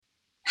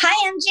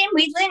I'm Jen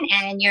Wheatland,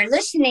 and you're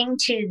listening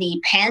to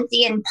the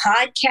Pantheon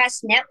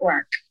Podcast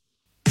Network.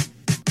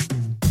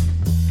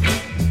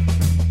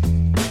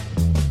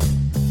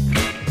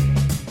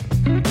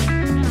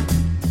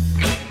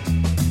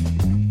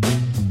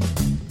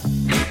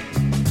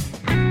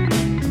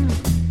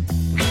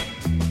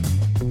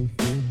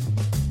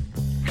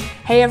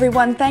 Hey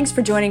everyone, thanks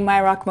for joining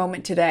My Rock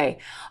Moment today.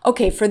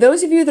 Okay, for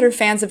those of you that are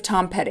fans of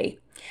Tom Petty,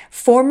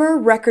 former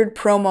record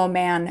promo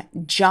man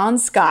John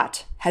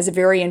Scott has a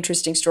very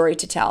interesting story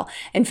to tell.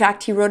 In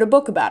fact, he wrote a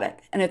book about it,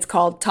 and it's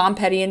called Tom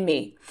Petty and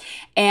Me.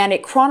 And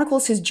it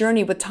chronicles his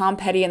journey with Tom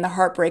Petty and the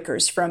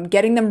Heartbreakers, from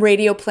getting them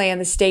radio play in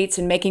the States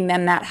and making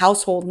them that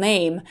household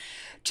name,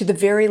 to the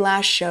very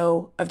last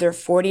show of their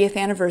 40th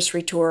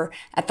anniversary tour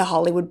at the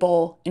Hollywood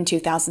Bowl in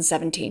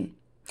 2017.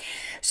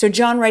 So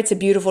John writes a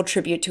beautiful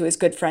tribute to his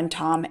good friend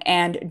Tom,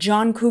 and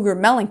John Cougar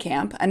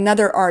Mellencamp,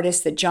 another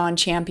artist that John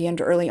championed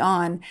early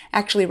on,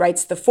 actually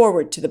writes the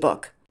foreword to the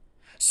book.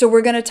 So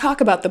we're going to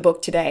talk about the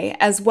book today,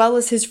 as well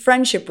as his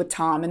friendship with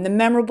Tom and the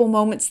memorable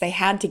moments they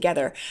had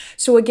together.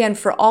 So again,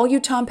 for all you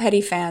Tom Petty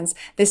fans,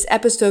 this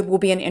episode will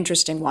be an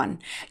interesting one.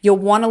 You'll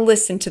want to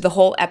listen to the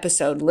whole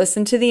episode.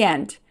 Listen to the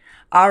end.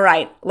 All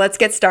right, let's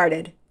get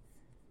started.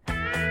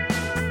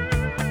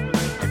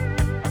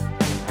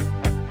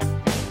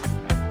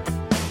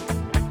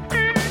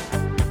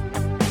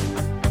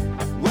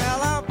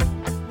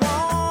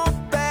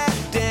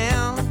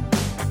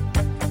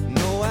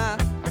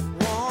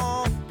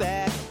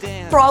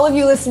 For all of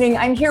you listening,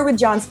 I'm here with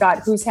John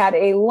Scott, who's had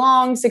a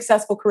long,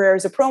 successful career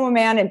as a promo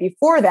man, and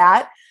before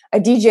that,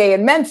 a DJ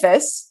in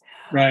Memphis.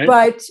 Right.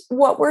 But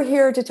what we're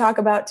here to talk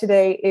about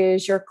today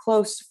is your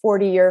close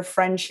 40-year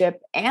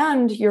friendship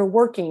and your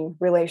working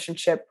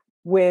relationship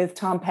with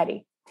Tom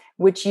Petty,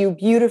 which you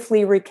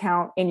beautifully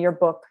recount in your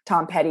book,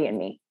 Tom Petty and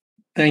Me.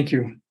 Thank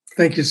you.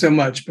 Thank you so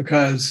much,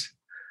 because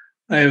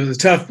it was a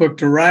tough book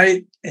to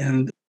write,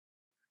 and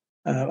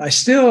I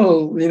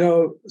still,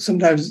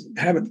 sometimes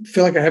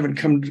feel like I haven't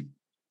come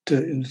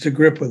to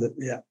grip with it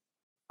yet.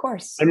 Of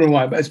course. I don't know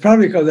why, but it's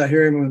probably because I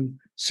hear him on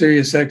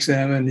Sirius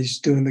XM and he's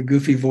doing the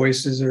goofy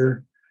voices,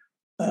 or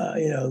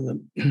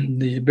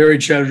the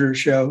Buried Treasure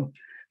show.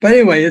 But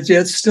anyway,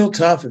 it's still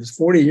tough. It's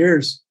 40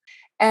 years.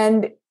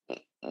 And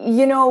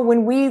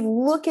when we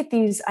look at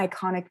these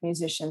iconic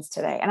musicians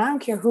today, and I don't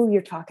care who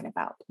you're talking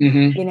about,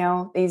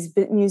 these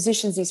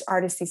musicians, these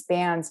artists, these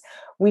bands,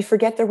 we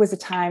forget there was a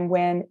time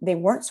when they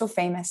weren't so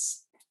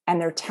famous, and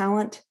their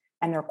talent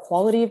and their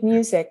quality of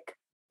music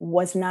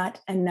was not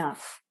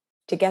enough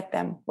to get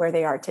them where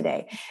they are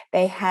today.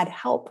 They had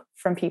help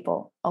from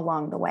people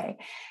along the way.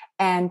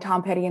 And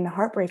Tom Petty and the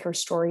Heartbreakers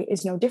story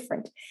is no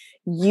different.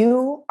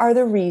 You are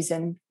the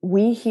reason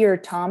we hear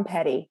Tom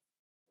Petty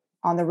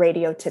on the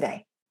radio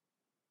today.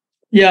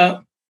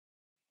 Yeah.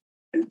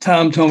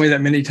 Tom told me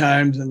that many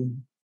times,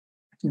 and,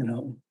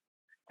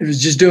 it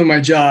was just doing my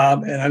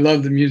job, and I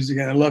love the music,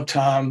 and I love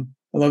Tom.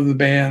 I love the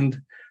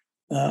band.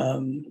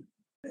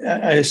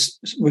 I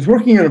was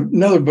working on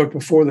another book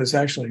before this,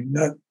 actually.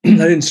 I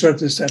didn't start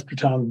this after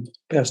Tom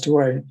passed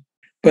away,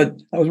 but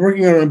I was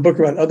working on a book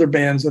about other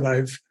bands that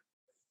I've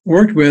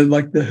worked with,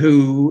 like The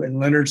Who and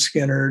Leonard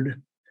Skinner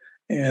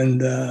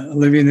and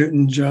Olivia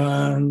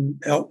Newton-John,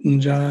 Elton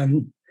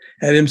John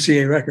at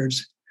MCA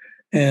Records.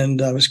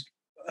 And I was,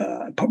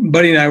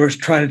 Buddy and I were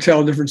trying to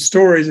tell different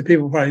stories that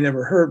people probably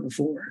never heard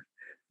before.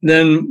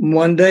 Then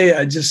one day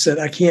I just said,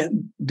 I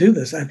can't do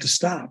this. I have to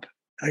stop.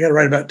 I got to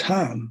write about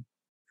Tom.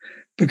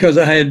 Because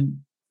I had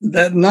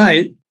that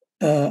night,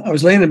 I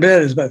was laying in bed.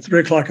 It was about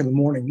 3:00 in the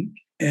morning,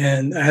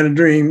 and I had a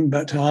dream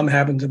about Tom. It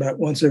happens about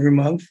once every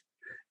month.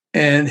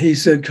 And he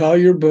said, call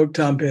your book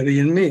Tom Petty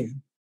and Me.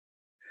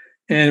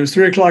 And it was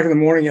 3:00 in the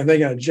morning. I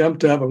think I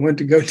jumped up. I went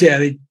to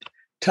GoDaddy,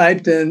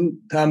 typed in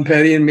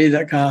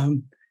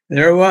TomPettyandMe.com.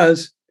 There it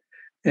was.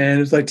 And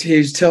it was like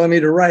he's telling me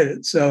to write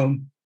it. So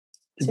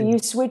you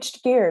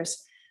switched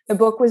gears. The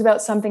book was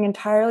about something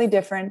entirely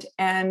different.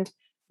 And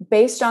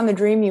based on the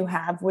dream you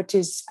have, which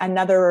is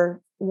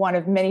another one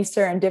of many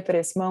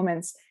serendipitous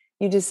moments,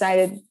 you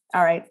decided,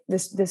 all right,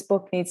 this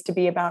book needs to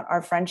be about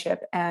our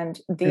friendship and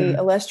the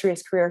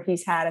illustrious career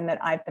he's had and that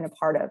I've been a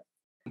part of.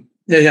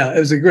 Yeah. It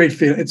was a great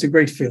feeling. It's a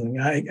great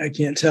feeling. I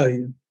can't tell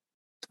you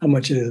how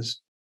much it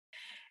is.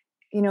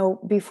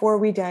 Before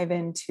we dive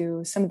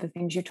into some of the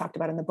things you talked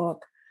about in the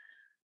book,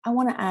 I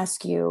want to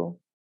ask you,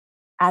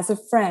 as a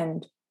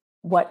friend,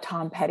 what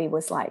Tom Petty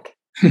was like.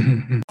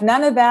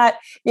 None of that,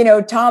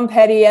 Tom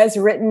Petty as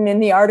written in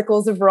the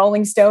articles of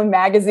Rolling Stone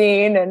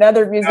magazine and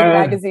other music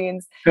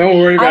magazines. Don't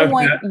worry about that. I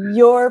want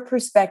your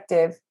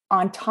perspective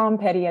on Tom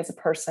Petty as a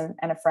person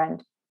and a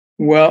friend.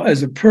 Well,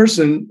 as a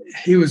person,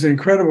 he was an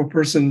incredible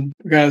person,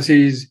 because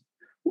we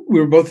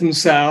were both from the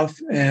South,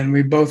 and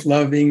we both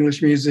loved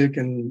English music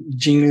and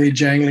jingly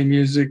jangly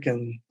music.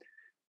 And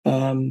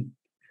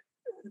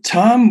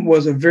Tom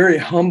was a very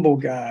humble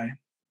guy.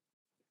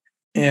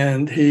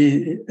 And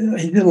he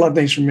did a lot of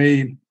things for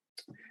me.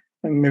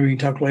 Maybe we can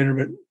talk later,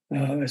 but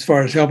as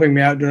far as helping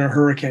me out during a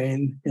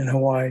hurricane in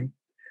Hawaii.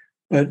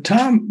 But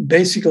Tom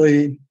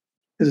basically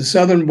is a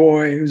Southern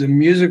boy who's a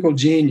musical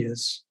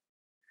genius,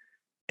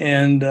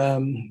 and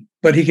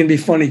but he can be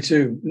funny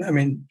too. I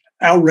mean,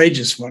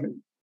 outrageous funny.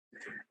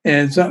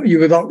 And so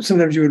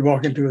sometimes you would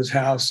walk into his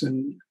house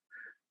and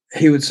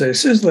he would say,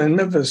 "Sizzling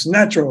Memphis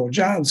Natural,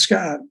 John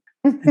Scott."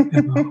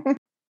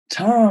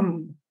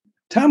 Tom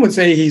would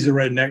say he's a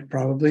redneck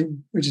probably,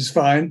 which is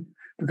fine,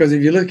 because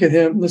if you look at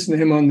him, listen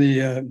to him on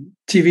the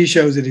TV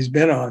shows that he's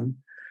been on,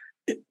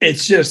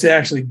 it's just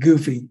actually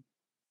goofy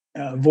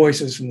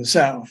voices from the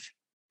South.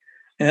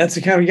 And that's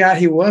the kind of guy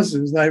he was.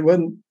 It was like,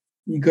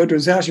 you go to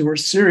his house, you weren't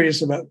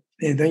serious about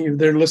anything. You were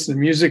there to listen to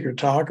music or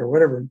talk or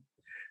whatever.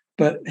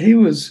 But he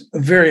was a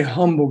very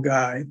humble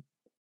guy.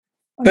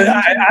 But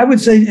I would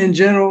say in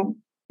general,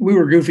 we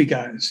were goofy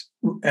guys.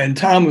 And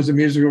Tom was a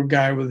musical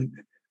guy with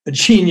a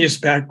genius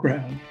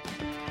background.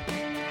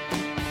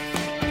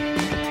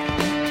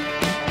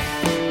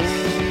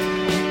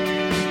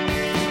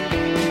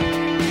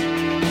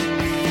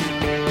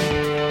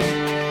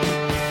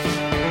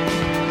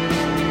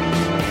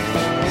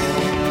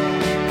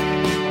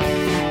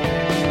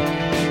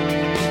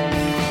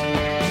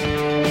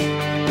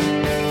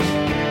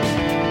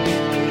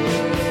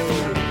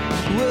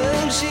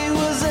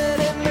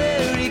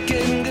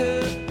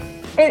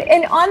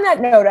 And on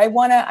that note, I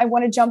want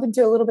to jump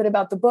into a little bit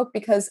about the book,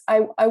 because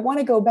I want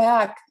to go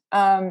back.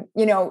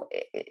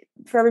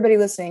 For everybody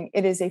listening,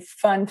 it is a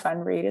fun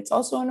read. It's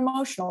also an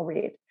emotional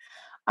read.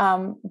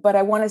 But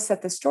I want to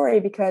set the story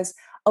because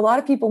a lot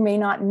of people may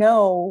not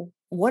know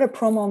what a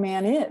promo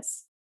man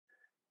is.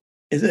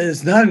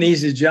 It's not an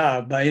easy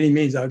job by any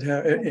means. I'll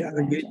tell you,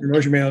 the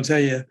promotion man will tell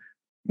you,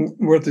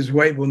 worth his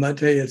weight will not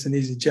tell you it's an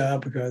easy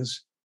job,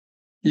 because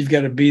you've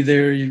got to be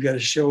there, you've got to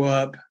show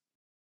up.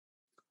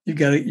 You've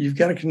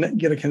got to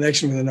get a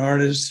connection with an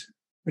artist,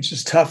 which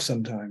is tough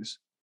sometimes.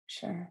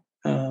 Sure.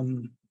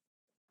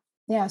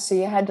 Yeah. So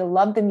you had to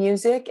love the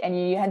music, and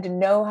you had to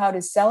know how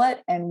to sell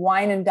it and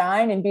wine and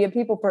dine and be a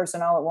people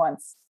person all at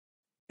once.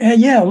 And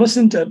yeah,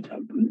 listen to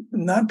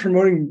not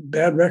promoting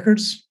bad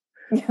records.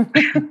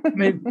 I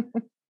mean,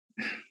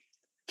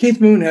 Keith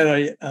Moon had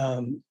a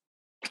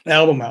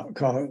album out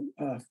called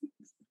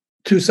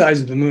Two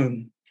Sides of the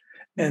Moon,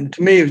 and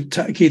to me,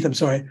 Keith, I'm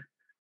sorry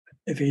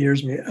if he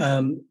hears me.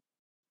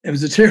 It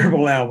was a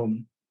terrible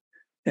album,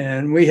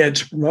 and we had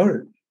to promote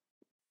it.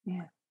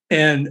 Yeah.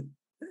 And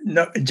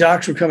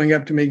jocks were coming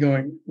up to me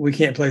going, "We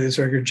can't play this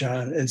record,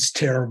 John. It's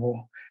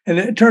terrible." And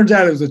it turns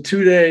out it was a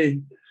 2-day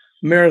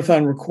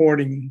marathon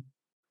recording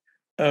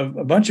of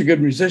a bunch of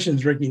good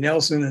musicians, Ricky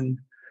Nelson, and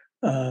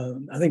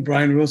I think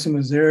Brian Wilson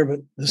was there, but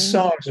the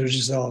songs are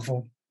just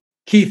awful.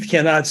 Keith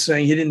cannot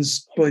sing. He didn't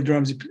play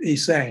drums. He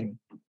sang.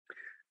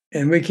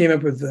 And we came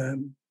up with a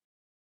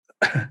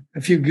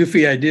few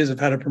goofy ideas of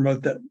how to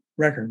promote that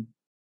record.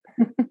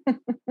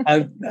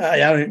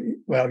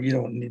 Well, you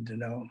don't need to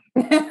know.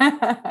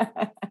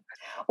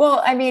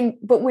 Well, I mean,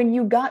 but when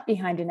you got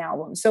behind an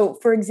album, so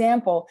for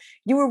example,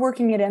 you were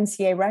working at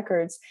MCA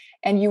Records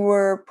and you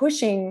were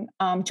pushing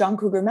John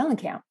Cougar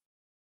Mellencamp,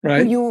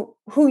 right?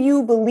 Who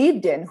you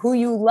believed in, who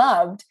you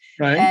loved,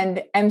 right?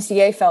 And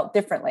MCA felt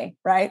differently,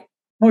 right?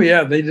 Oh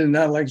yeah, they did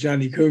not like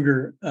Johnny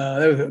Cougar.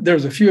 There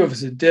was a few of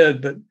us that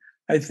did, but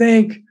I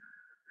think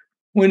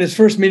when his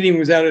first meeting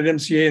was out at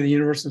MCA in the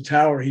Universal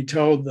Tower, he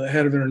told the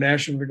head of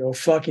International to go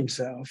fuck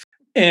himself.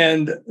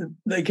 And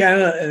they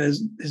and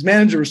his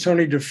manager was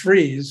Tony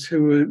DeFries,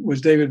 who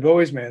was David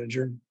Bowie's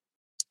manager.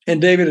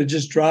 And David had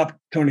just dropped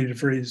Tony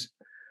DeFries.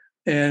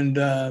 And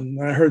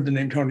when I heard the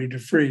name Tony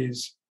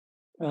DeFries,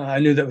 I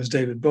knew that was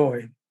David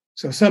Bowie.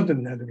 So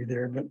something had to be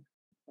there.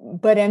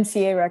 But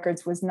MCA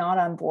Records was not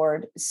on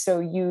board, so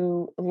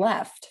you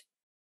left.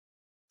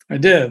 I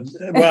did.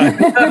 Well,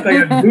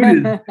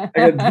 I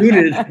got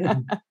booted.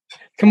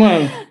 Come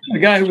on, the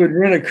guy who would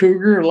rent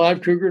a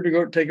live Cougar to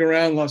go take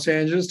around Los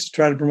Angeles to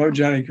try to promote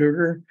Johnny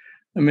Cougar.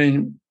 I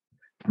mean,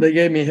 they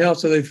gave me hell.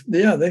 So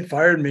they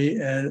fired me,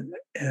 and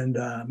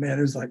man,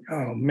 it was like,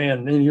 oh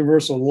man, the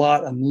Universal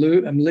lot. I'm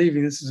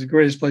leaving. This is the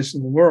greatest place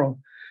in the world.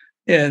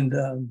 And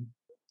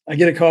I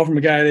get a call from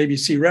a guy at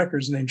ABC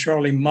Records named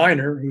Charlie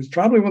Miner, who's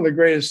probably one of the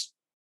greatest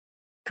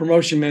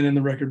promotion men in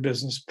the record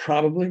business,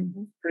 probably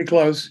pretty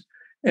close,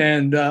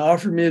 and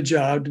offered me a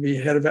job to be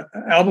head of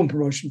album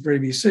promotion for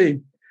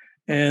ABC.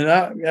 And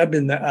I've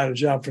been out of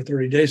job for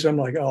 30 days, so I'm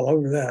like all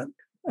over that.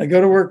 I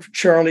go to work for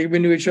Charlie. We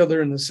knew each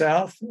other in the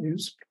South. He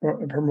was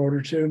a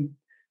promoter too.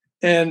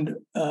 And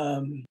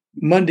I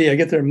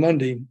get there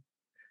Monday,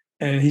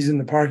 and he's in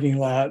the parking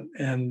lot.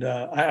 And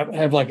I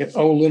have like an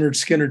old Leonard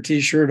Skinner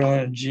T-shirt on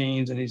and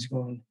jeans. And he's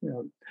going,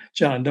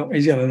 John,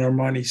 he's got an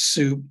Armani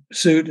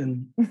suit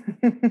and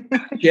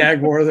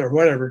Jaguar or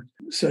whatever.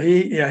 So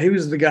he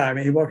was the guy. I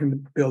mean, he walked in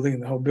the building,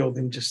 and the whole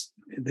building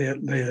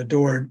they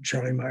adored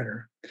Charlie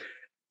Miner.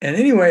 And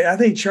anyway, I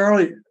think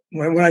Charlie,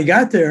 when I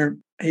got there,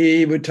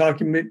 he would talk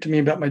to me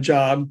about my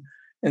job,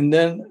 and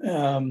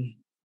then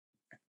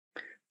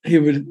he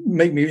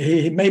made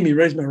me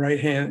raise my right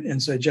hand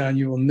and say, John,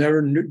 you will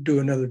never do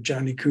another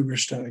Johnny Cougar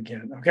stunt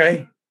again,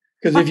 okay?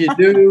 Because if you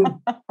do,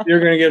 you're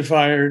going to get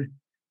fired.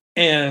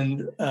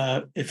 And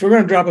if we're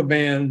going to drop a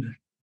band,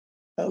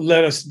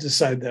 let us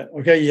decide that,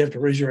 okay? You have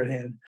to raise your right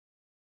hand.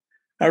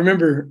 I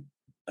remember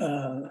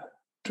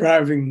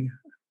driving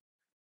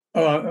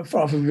off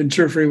of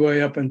Ventura Freeway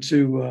up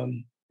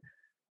into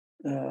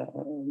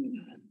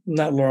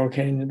not Laurel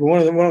Canyon, but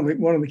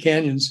one of the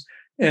canyons,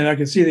 and I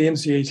could see the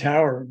MCA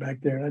Tower back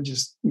there, and I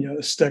just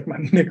stuck my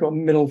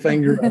middle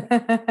finger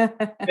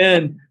up.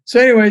 And so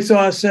anyway,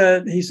 so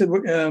he said,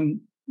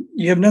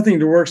 you have nothing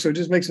to work, so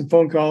just make some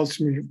phone calls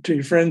to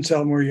your friends, tell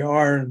them where you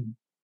are,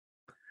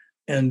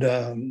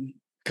 and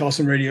call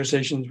some radio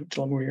stations,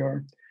 tell them where you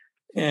are,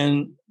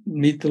 and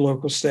meet the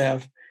local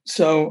staff.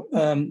 So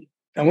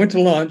I went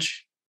to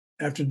lunch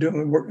after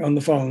doing work on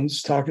the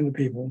phones, talking to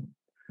people,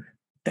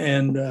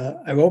 and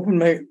I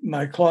opened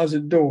my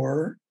closet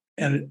door,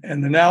 and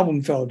an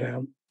album fell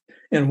down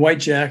in a white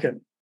jacket.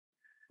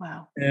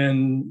 Wow.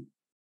 And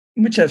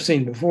which I've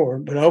seen before,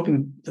 but I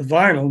opened the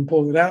vinyl and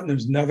pulled it out, and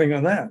there's nothing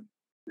on that.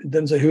 It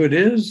doesn't say who it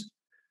is.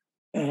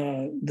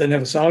 Doesn't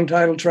have a song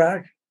title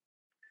track.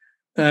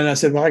 And I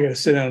said, well, I got to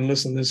sit down and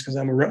listen to this because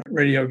I'm a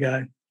radio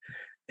guy.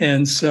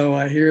 And so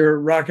I hear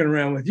Rocking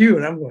Around With You,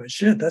 and I'm going,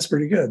 shit, that's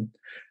pretty good.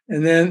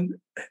 And then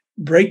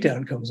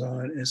Breakdown comes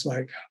on. It's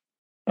like,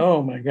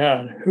 oh my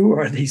God, who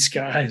are these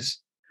guys?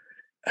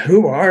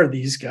 Who are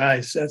these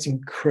guys? That's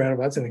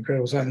incredible. That's an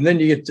incredible song. And then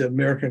you get to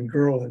American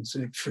Girl and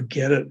say,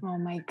 forget it. Oh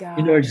my God.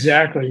 You know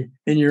exactly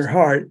in your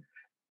heart,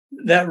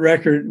 that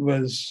record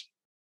was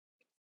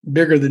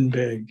bigger than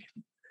big.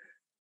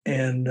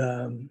 And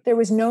there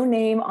was no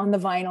name on the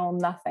vinyl,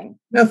 nothing.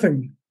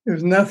 Nothing. It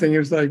was nothing. It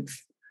was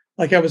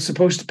like I was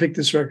supposed to pick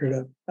this record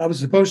up. I was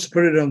supposed to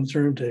put it on the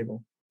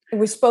turntable. It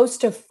was supposed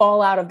to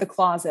fall out of the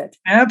closet.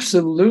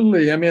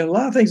 Absolutely. I mean, a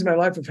lot of things in my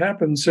life have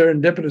happened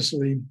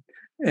serendipitously.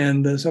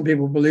 And some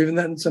people believe in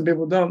that and some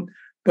people don't.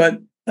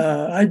 But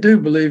I do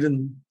believe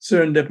in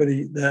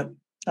serendipity, that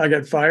I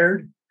got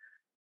fired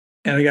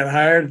and I got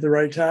hired at the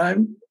right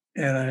time.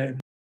 And I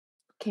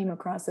came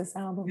across this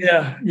album.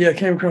 Yeah,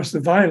 came across the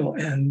vinyl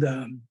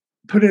and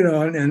put it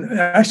on. And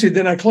actually,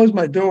 then I closed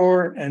my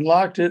door and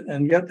locked it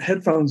and got the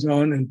headphones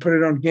on and put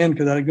it on again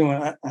because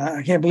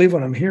I can't believe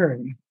what I'm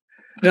hearing.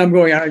 And I'm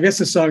going, I guess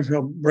the song's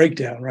called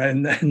Breakdown, right?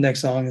 And the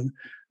next song. And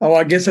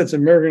I guess that's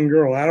American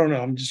Girl. I don't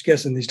know. I'm just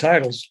guessing these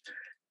titles.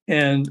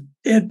 And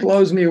it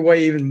blows me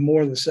away even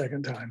more the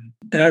second time.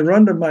 And I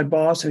run to my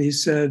boss and he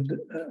said,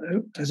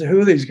 I said, who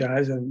are these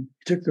guys? And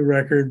he took the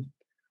record,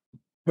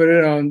 put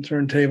it on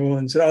turntable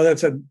and said, oh,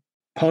 that's a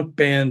punk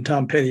band,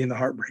 Tom Petty and the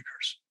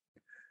Heartbreakers.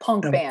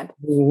 Punk band.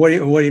 What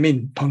do you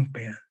mean punk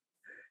band?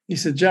 He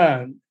said,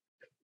 John,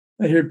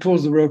 I hear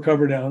pulls the row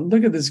cover down.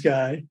 Look at this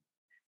guy.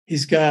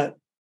 He's got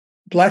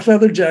black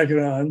leather jacket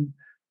on,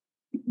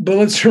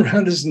 bullets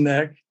around his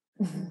neck,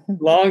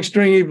 long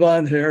stringy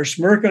blonde hair,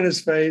 smirk on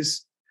his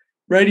face.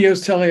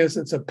 Radio's telling us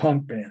it's a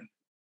punk band.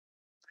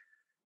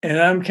 And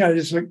I'm kind of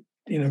just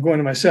going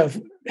to myself,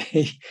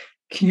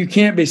 you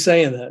can't be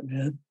saying that,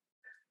 man.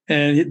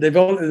 And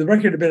the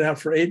record had been out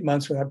for 8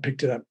 months when I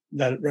picked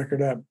that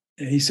record up.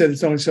 And he said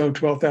it's only sold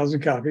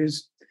 12,000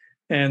 copies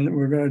and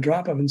we're going to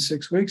drop them in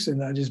 6 weeks.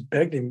 And I just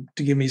begged him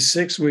to give me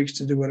 6 weeks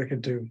to do what I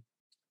could do.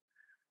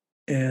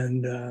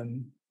 And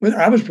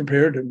I was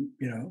prepared to,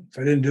 if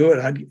I didn't do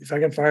it, if I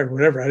got fired,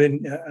 whatever,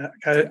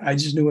 I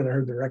just knew when I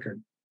heard the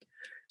record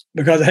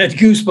because I had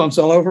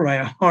goosebumps all over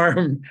my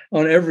arm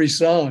on every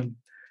song.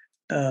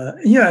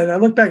 And I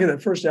look back at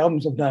that first album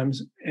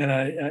sometimes, and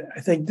I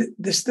think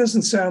this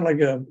doesn't sound like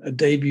a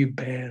debut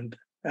band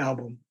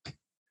album.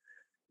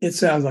 It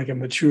sounds like a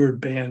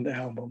matured band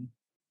album.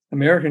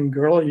 American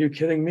Girl, are you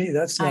kidding me?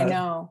 That's not, I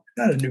know.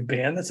 Not a new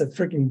band. That's a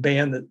freaking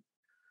band that,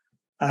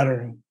 I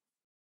don't know.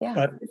 Yeah.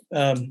 But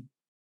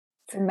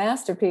it's a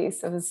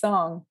masterpiece of a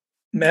song.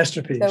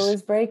 Masterpiece. So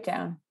is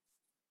Breakdown.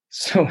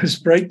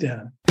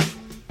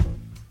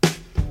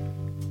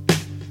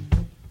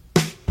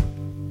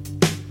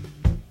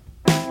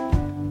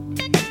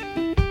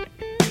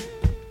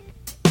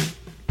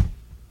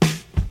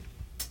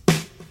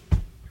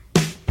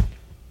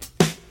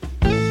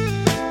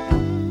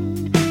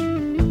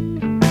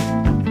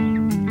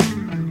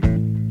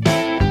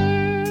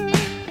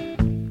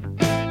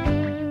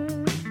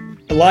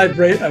 A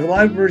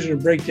live version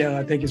of Breakdown,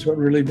 I think, is what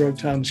really broke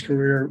Tom's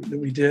career. That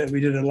we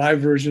did a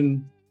live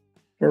version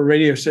for a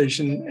radio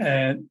station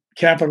at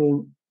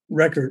Capitol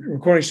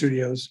Recording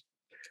Studios,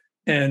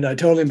 and I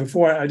told him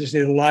before I just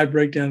needed a live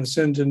breakdown to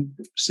send to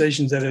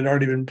stations that had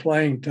already been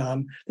playing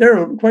Tom. There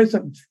were quite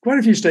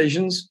a few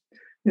stations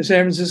in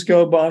San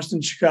Francisco,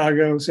 Boston,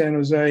 Chicago, San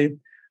Jose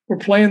were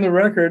playing the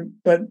record,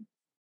 but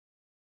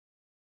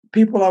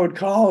people I would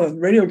call and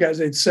radio guys,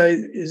 they'd say,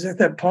 "Is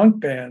that punk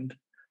band?"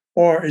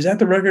 Or is that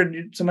the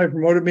record somebody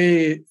promoted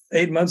me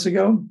 8 months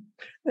ago?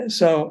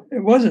 So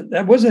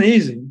that wasn't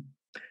easy.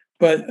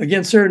 But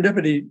again,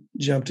 serendipity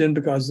jumped in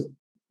because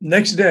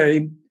next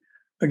day,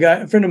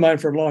 a friend of mine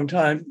for a long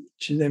time,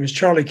 his name is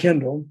Charlie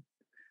Kendall,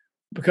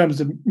 becomes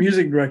the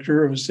music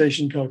director of a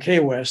station called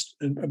K-West,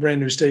 a brand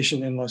new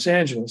station in Los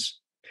Angeles.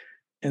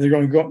 And they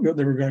were going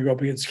to go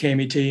up against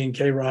KMET and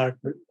K-Rock,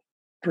 but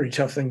pretty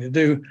tough thing to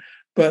do.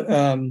 But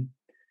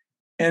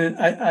And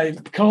I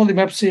called him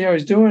up to see how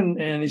he's doing.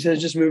 And he said,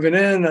 just moving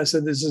in. I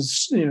said, this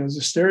is,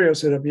 the stereo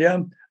set up. Yeah.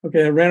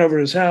 Okay. I ran over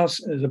to his house,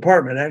 his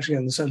apartment, actually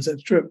on the Sunset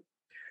Strip.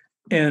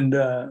 And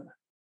I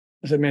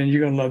said, man,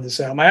 you're going to love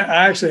this album.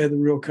 I actually had the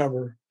real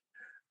cover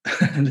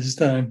this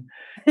time.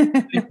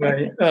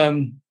 Anyway,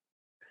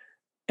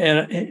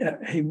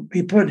 and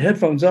he put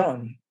headphones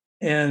on,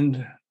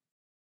 and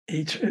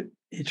he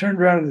turned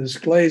around to this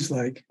glaze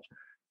like,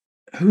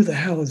 who the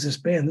hell is this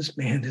band? This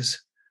band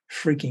is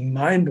freaking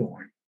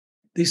mind-blowing.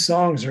 These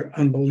songs are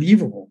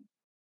unbelievable.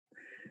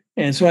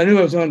 And so I knew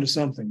I was onto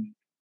something.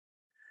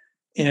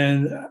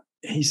 And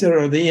he said,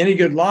 are they any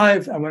good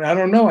live? I went, I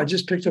don't know. I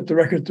just picked up the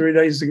record 3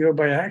 days ago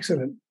by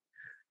accident.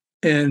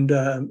 And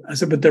I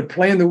said, but they're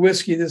playing the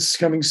Whiskey this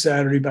coming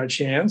Saturday by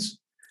chance.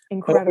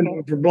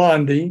 Incredible. For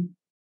Blondie.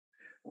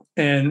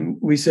 And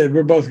we said,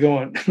 we're both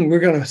going. We're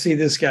going to see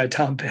this guy,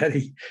 Tom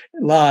Petty,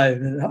 live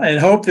and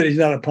hope that he's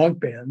not a punk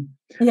band.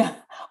 Yeah.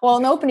 Well,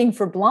 an opening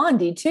for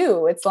Blondie,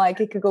 too. It's like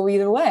it could go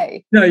either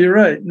way. No, you're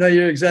right. No,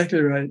 you're exactly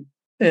right.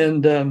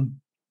 And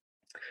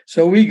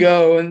so we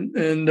go,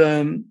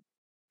 and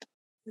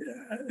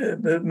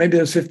maybe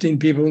there's 15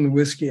 people in the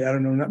Whiskey. I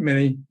don't know, not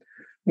many.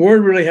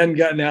 Word really hadn't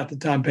gotten out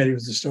that Tom Petty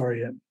was the star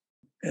yet.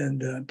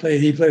 And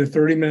he played a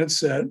 30-minute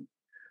set,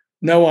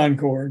 no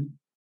encore.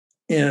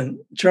 And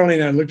Charlie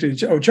and I looked at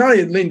each other. Oh, Charlie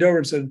had leaned over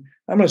and said,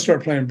 I'm going to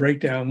start playing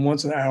Breakdown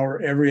once an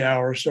hour, every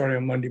hour, starting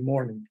on Monday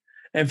morning.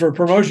 And for a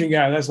promotion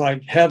guy, that's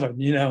like heaven,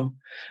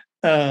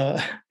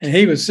 and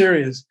he was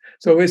serious.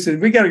 So we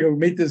said, we got to go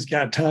meet this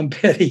guy, Tom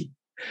Petty.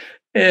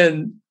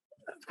 And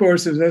of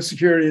course, there was no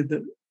security at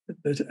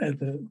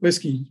the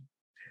Whiskey.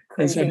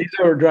 And so he's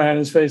over drying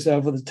his face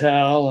off with a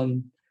towel.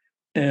 And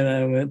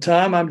I went,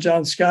 Tom, I'm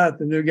John Scott,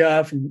 the new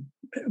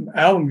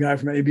album guy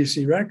from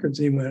ABC Records.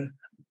 He went,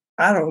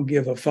 I don't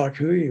give a fuck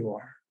who you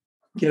are.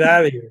 Get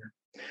out of here.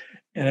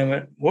 And I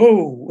went,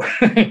 whoa.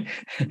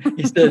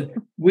 He said,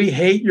 we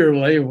hate your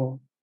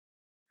label.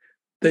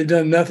 They've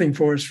done nothing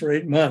for us for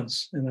 8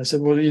 months. And I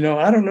said, well,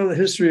 I don't know the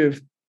history of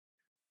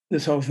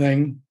this whole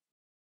thing,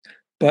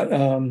 but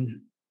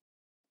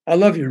I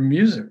love your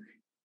music.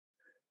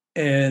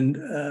 And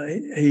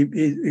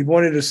he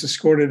wanted us to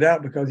escort it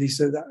out because he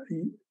said,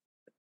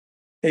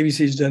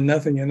 ABC's done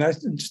nothing. And I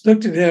just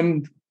looked at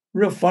him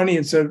real funny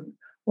and said,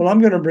 well,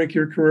 I'm going to break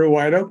your career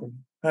wide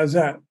open. How's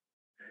that?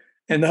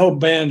 And the whole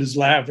band is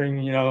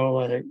laughing,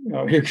 like,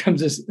 here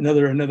comes this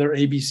another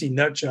ABC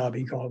nut job,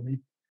 he called me.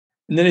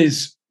 And then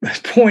he's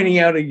pointing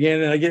out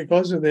again, and I get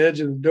closer to the edge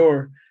of the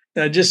door.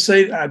 And I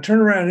turn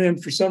around to him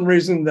for some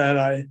reason that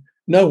I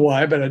know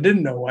why, but I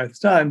didn't know why at the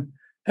time.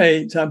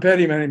 Hey, Tom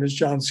Petty, my name is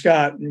John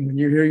Scott. And when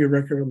you hear your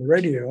record on the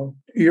radio,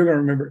 you're going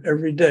to remember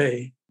every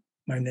day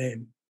my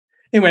name.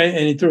 Anyway,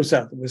 and he threw us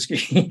out the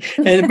Whiskey.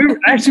 And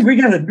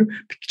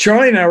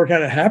Charlie and I were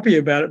kind of happy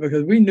about it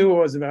because we knew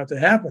what was about to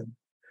happen.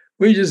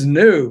 We just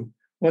knew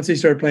once he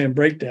started playing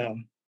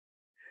Breakdown.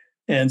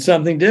 And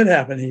something did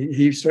happen.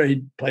 He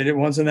played it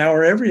once an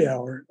hour, every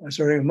hour,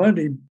 starting on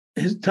Monday.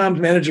 Tom's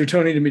manager,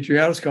 Tony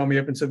Dimitriadis, called me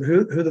up and said,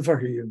 who the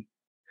fuck are you?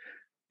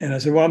 And I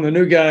said, well, I'm the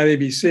new guy at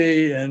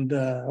ABC, and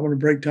I want to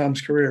break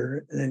Tom's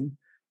career. And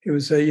he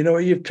would say, you know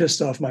what, you've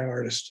pissed off my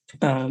artist.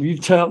 You're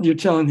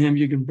telling him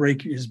you can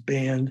break his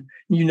band.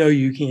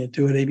 You can't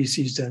do it.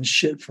 ABC's done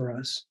shit for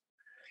us.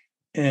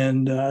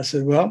 And I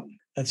said, well,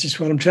 that's just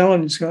what I'm telling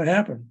you. It's going to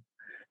happen.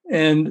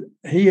 And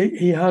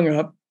he hung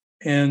up.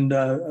 And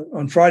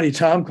on Friday,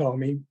 Tom called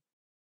me.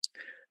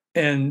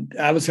 And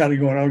I was kind of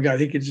going, oh, God,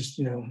 he could just,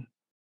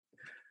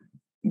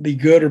 be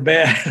good or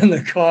bad on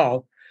the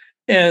call.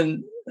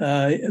 And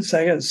a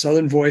second,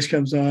 Southern Voice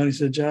comes on. He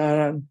said,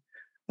 John,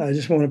 I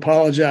just want to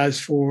apologize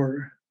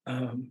for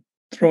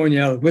throwing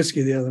you out of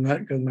Whiskey the other night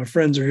because my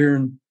friends are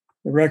hearing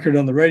the record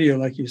on the radio,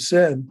 like you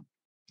said.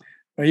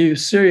 Are you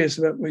serious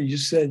about what you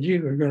said?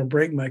 You are going to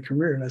break my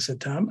career. And I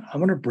said, Tom, I'm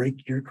going to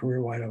break your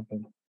career wide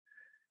open.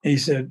 And he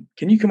said,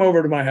 can you come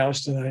over to my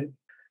house tonight? And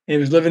he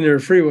was living near a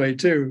freeway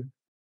too,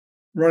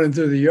 running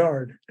through the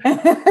yard.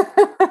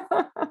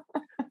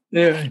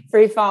 Yeah.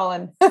 Free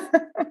falling.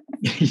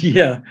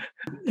 Yeah.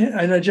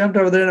 And I jumped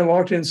over there and I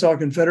walked in and saw a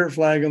Confederate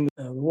flag on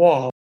the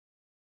wall.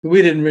 I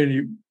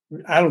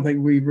don't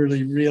think we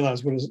really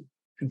realized what a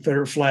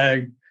Confederate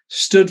flag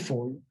stood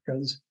for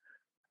because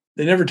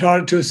they never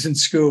taught it to us in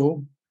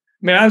school.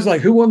 I mean, I was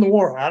like, who won the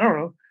war? I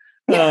don't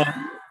know.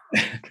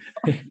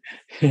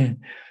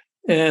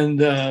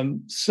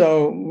 And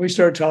so we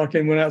started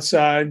talking, went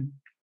outside,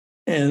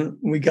 and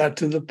we got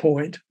to the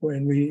point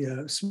when we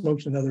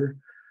smoked another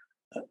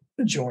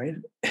joint.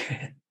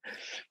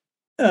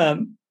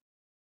 I'm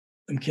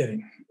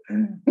kidding.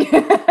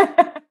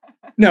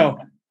 No.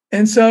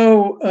 And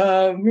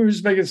so we were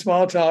just making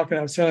small talk, and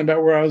I was telling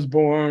about where I was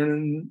born.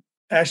 And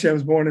actually, I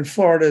was born in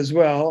Florida as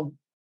well.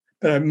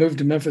 But I moved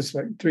to Memphis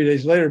like 3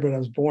 days later, but I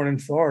was born in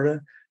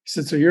Florida. He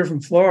said, so you're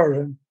from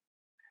Florida?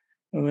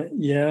 I went,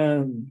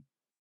 yeah.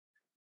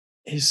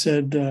 He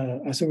said,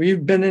 I said, well,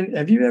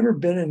 have you ever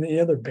been in any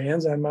other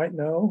bands I might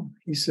know?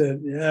 He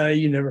said, yeah,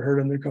 you never heard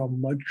of them. They're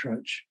called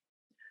Mudcrutch.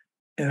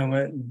 And I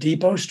went,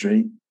 Depot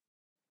Street?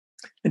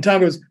 And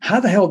Tom goes, how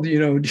the hell do you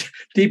know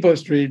Depot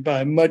Street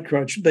by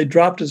Mudcrutch? They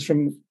dropped us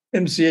from,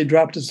 MCA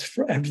dropped us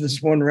after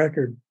this one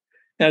record.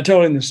 And I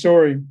told him the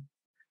story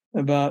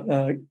about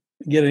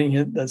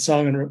getting that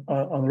song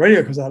on the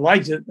radio because I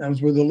liked it. I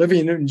was with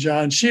Olivia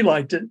Newton-John. She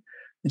liked it.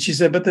 And she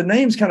said, but the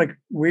name's kind of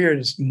weird.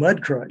 It's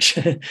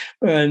Mudcrutch.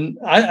 And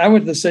I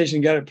went to the station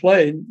and got it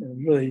played. It was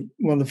really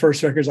one of the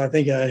first records I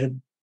think I had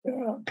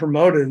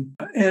promoted.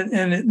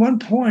 And at one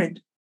point,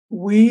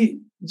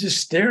 we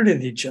just stared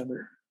at each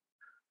other.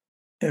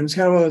 And it was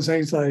kind of one of those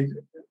things like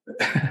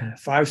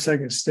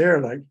 5-second stare,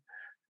 like,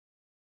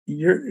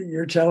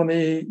 you're telling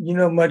me,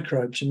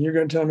 Mudcrutch, and you're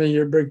going to tell me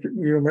you're going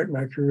to break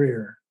my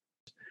career.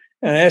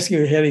 And I asked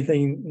him if he had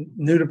anything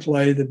new to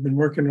play that had been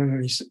working on it.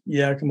 And he said,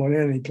 yeah, come on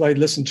in. And he played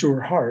Listen to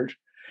Her Heart.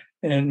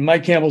 And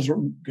Mike Campbell's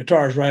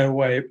guitars right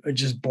away, it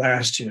just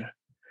blast you.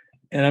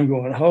 And I'm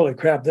going, holy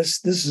crap,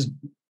 this is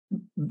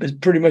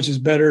pretty much as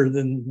better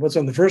than what's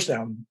on the first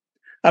album.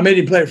 I made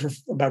him play it for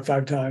about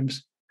 5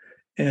 times.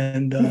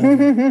 And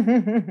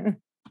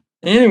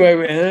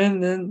anyway,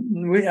 and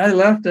then I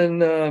left,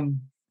 and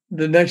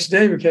the next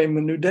day became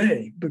a new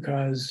day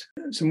because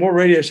some more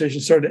radio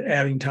stations started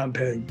adding Tom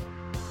Petty.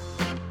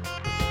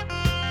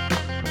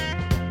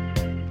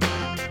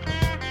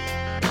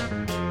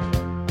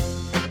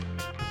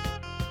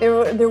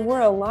 There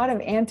were a lot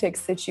of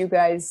antics that you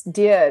guys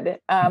did.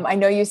 I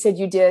know you said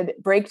you did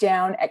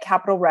Breakdown at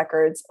Capitol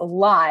Records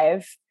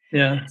live.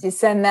 Yeah. To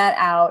send that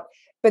out.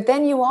 But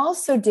then you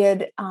also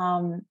did,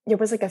 it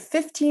was like a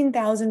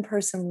 15,000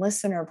 person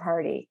listener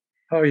party.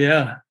 Oh,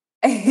 yeah.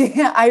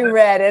 I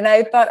read and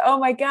I thought, oh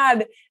my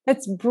God,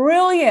 that's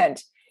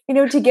brilliant.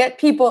 To get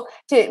people,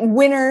 to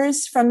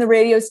winners from the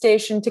radio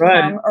station to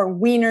come, or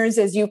wieners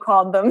as you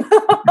called them.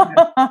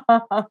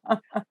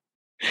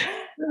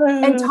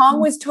 And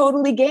Tom was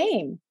totally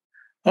game.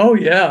 Oh,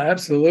 yeah,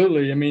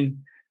 absolutely. I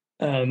mean,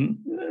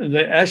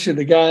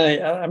 the guy,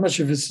 I'm not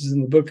sure if this is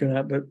in the book or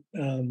not, but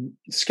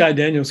Sky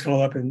Daniels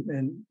called up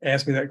and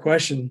asked me that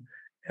question.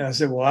 And I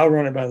said, well, I'll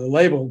run it by the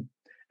label.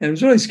 And it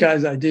was really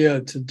Sky's idea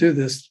to do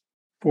this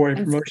for a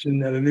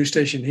promotion at a new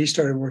station. He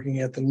started working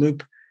at the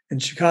Loop in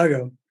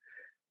Chicago.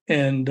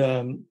 And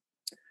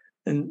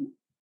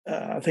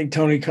I think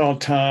Tony called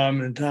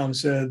Tom, and Tom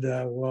said,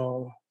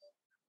 well,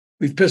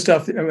 we've pissed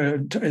off,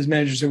 his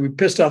manager said, we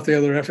pissed off the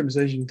other FM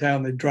station in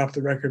town. They dropped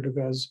the record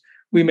because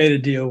we made a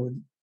deal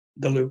with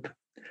the Loop.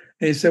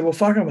 And he said, well,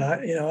 fuck them.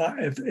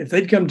 If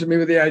they'd come to me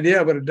with the idea,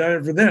 I would have done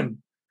it for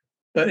them.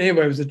 But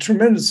anyway, it was a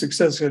tremendous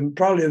success and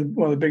probably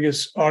one of the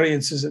biggest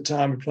audiences at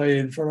Tom played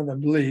in front of, I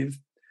believe.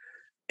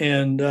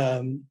 And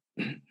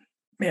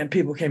man,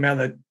 people came out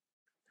of that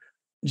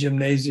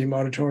gymnasium,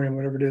 auditorium,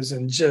 whatever it is,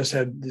 and just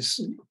had this,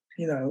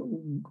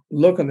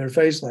 look on their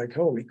face like,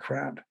 holy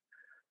crap.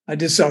 I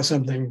just saw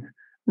something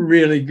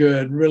really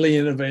good, really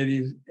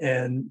innovative,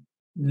 and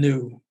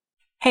new.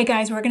 Hey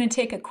guys, we're going to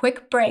take a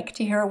quick break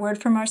to hear a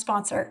word from our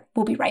sponsor.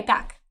 We'll be right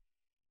back.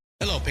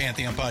 Hello,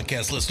 Pantheon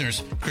Podcast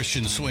listeners.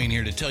 Christian Swain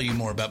here to tell you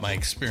more about my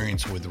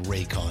experience with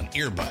Raycon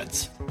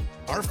earbuds.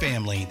 Our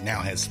family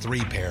now has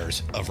 3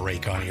 pairs of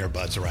Raycon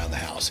earbuds around the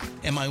house,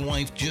 and my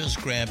wife just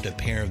grabbed a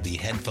pair of the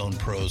Headphone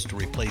Pros to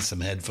replace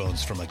some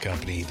headphones from a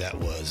company that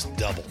was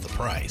double the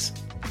price.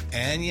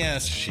 And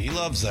yes, she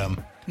loves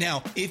them.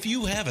 Now, if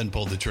you haven't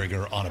pulled the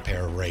trigger on a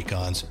pair of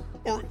Raycons,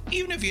 or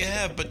even if you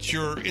have, but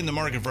you're in the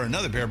market for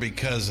another pair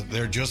because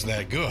they're just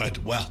that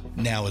good, well,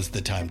 now is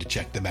the time to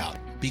check them out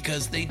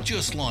because they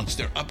just launched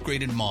their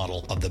upgraded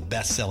model of the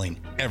best-selling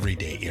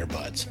everyday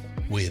earbuds.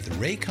 With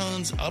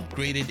Raycon's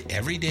upgraded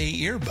everyday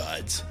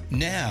earbuds,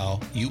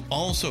 now you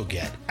also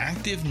get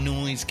active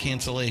noise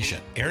cancellation,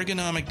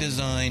 ergonomic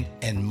design,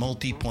 and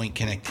multi-point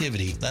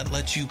connectivity that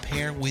lets you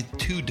pair with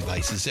 2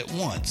 devices at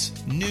once.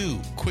 New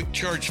quick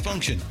charge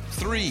function,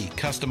 3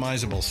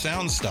 customizable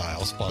sound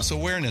styles plus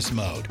awareness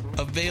mode.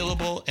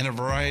 Available in a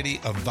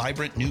variety of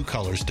vibrant new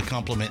colors to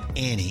complement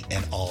any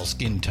and all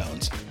skin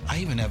tones. I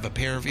even have a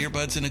pair of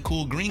earbuds in a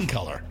cool green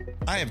color.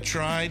 I have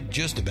tried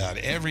just about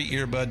every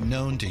earbud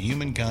known to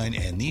humankind,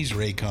 and these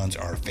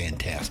Raycons are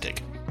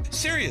fantastic.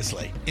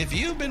 Seriously, if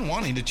you've been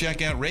wanting to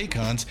check out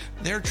Raycons,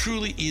 there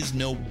truly is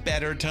no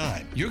better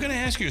time. You're going to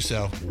ask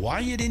yourself why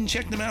you didn't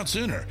check them out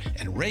sooner,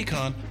 and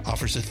Raycon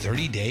offers a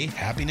 30-day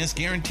happiness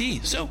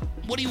guarantee. So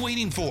what are you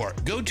waiting for?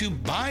 Go to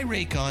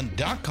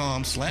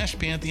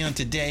buyraycon.com/Pantheon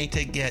today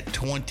to get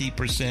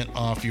 20%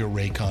 off your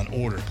Raycon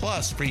order,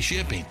 plus free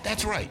shipping.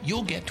 That's right,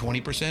 you'll get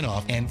 20%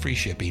 off and free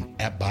shipping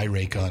at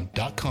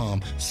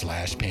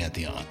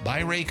buyraycon.com/Pantheon.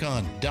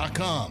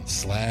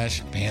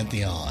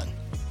 buyraycon.com/Pantheon.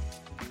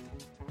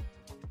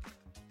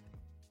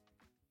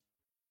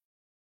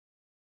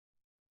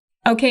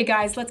 Okay,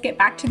 guys, let's get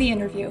back to the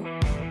interview.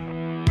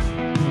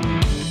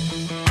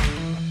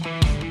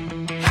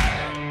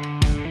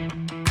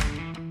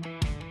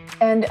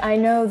 And I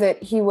know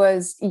that you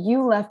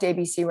left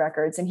ABC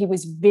Records and he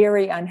was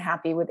very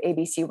unhappy with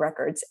ABC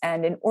Records.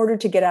 And in order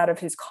to get out of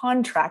his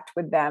contract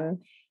with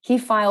them, he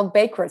filed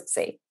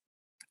bankruptcy.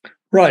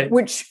 Right.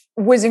 Which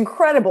was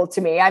incredible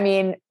to me. I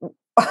mean,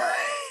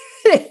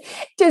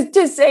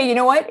 to say, you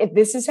know what, if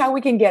this is how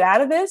we can get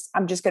out of this,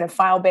 I'm just going to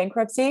file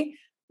bankruptcy.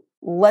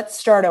 Let's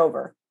start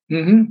over.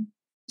 Mm-hmm.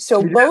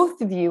 So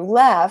both of you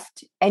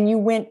left and you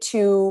went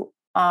to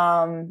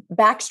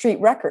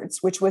Backstreet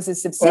Records, which was a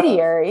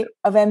subsidiary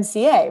of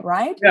MCA,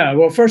 right? Yeah.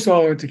 Well, first of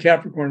all, I went to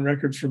Capricorn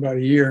Records for about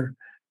a year,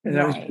 and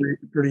that was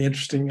pretty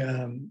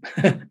interesting.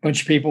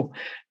 Bunch of people,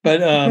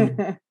 but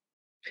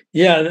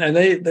yeah, and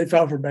they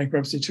filed for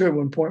bankruptcy too at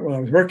one point when I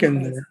was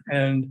working there.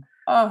 And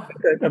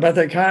about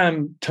that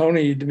time,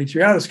 Tony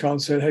Dimitriadis called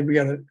and said, "Hey, we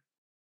got a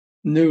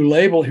new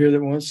label here that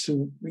wants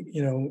to,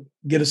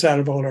 get us out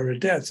of all our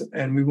debts,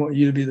 and we want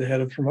you to be the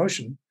head of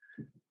promotion."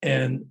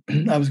 And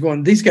I was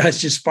going, these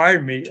guys just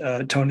fired me,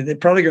 Tony. They're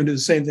probably going to do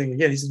the same thing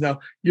again. He said, "No,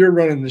 you're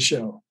running the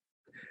show.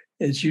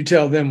 It's you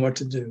tell them what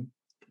to do."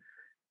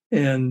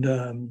 And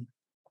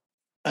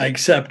I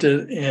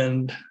accepted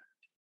and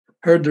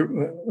heard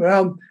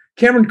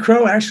Cameron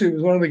Crowe actually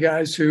was one of the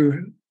guys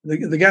who,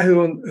 the guy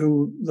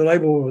who the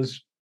label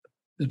was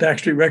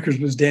Backstreet Records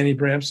was Danny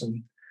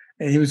Bramson.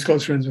 And he was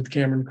close friends with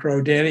Cameron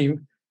Crowe. Danny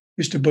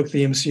used to book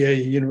the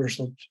MCA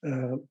Universal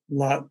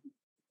lot.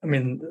 I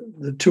mean,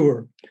 the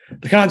tour,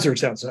 the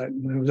concerts outside.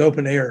 It was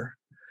open air.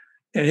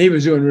 And he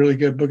was doing really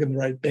good, booking the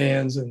right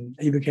bands. And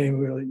he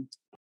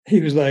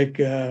was like,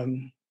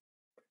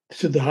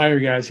 to the higher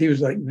guys, he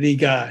was like the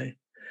guy.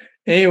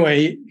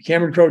 Anyway,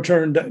 Cameron Crowe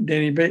turned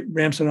Danny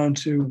Bramson on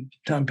to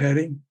Tom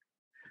Petty.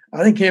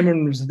 I think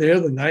Cameron was there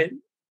the night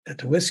at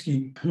the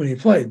Whiskey when he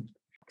played.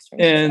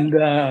 And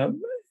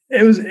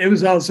it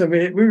was awesome.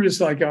 We were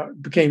just like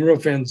became real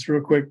friends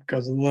real quick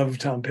because of the love of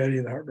Tom Petty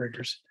and the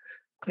Heartbreakers,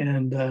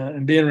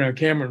 and being around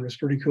Cameron was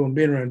pretty cool, and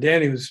being around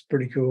Danny was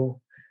pretty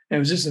cool. And it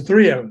was just the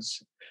three of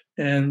us.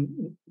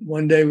 And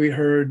one day we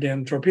heard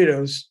Damn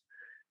Torpedoes,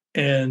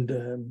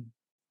 and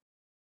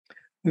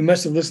we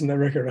must have listened to that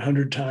record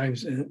 100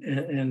 times,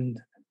 and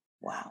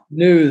wow,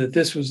 knew that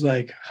this was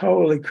like,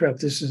 holy crap,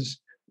 this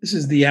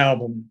is the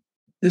album,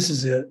 this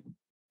is it.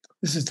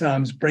 This is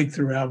Tom's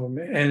breakthrough album.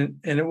 And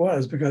it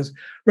was, because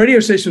radio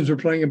stations were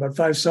playing about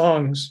 5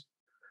 songs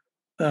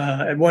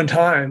at one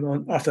time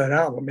off that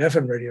album,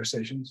 FM radio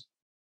stations.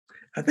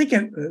 I think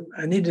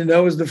I Need to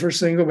Know was the first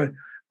single, but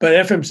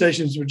FM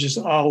stations were just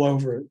all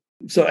over it.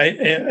 So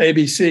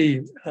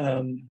ABC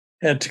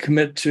had to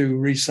commit to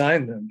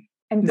re-sign them.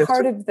 And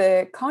part of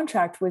the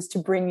contract was to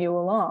bring you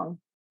along.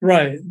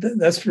 Right.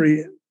 That's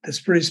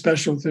pretty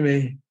special to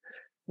me.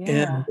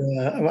 Yeah.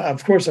 And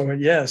of course I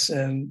went yes.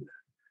 And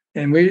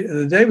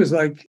the day was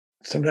like,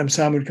 sometimes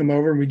Tom would come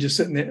over and we'd just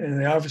sit in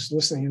the office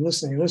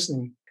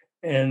listening.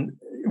 And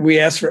we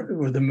asked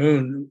for the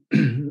Moon,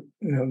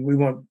 we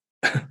want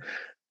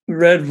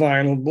red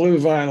vinyl, blue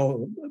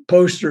vinyl,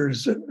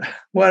 posters,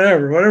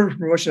 whatever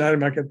promotion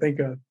item I could think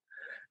of.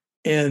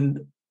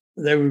 And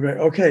they would be like,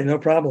 okay, no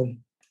problem.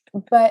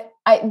 But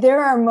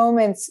there are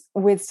moments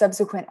with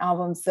subsequent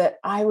albums that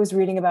I was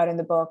reading about in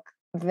the book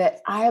that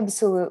I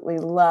absolutely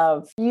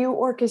love. You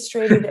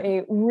orchestrated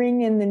a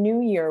Ring in the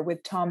New Year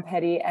with Tom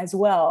Petty as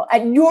well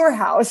at your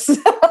house. I'm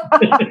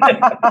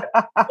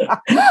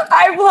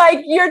like,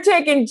 you're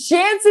taking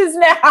chances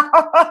now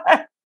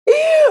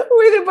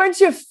with a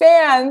bunch of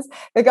fans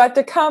that got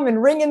to come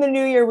and ring in the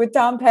New Year with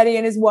Tom Petty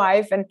and his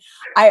wife. And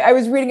I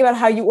was reading about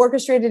how you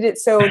orchestrated it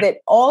so that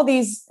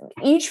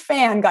each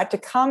fan got to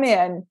come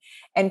in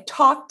and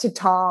talk to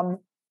Tom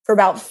for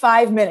about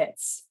 5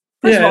 minutes.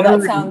 First of all,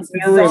 that sounds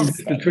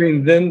exhausting.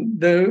 Between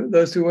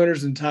those two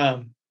winners and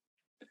Tom.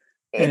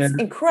 It's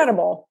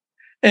incredible.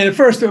 And at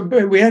first,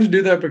 we had to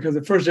do that because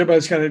at first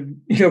everybody's kind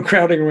of,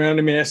 crowding around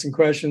him and asking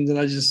questions. And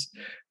I just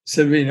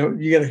said,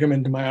 you got to come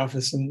into my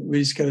office and we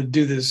just got to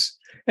do this.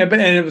 And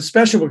it was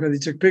special because they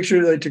took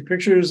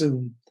pictures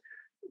and,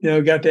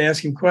 got to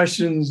ask him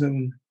questions.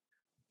 And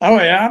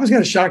I was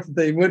kind of shocked that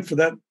they went for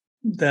that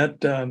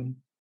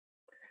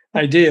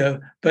idea,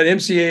 but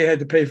MCA had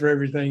to pay for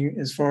everything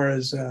as far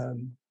as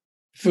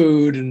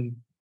food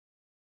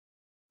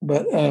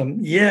but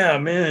yeah,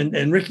 man.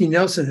 And Ricky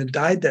Nelson had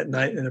died that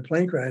night in a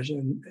plane crash,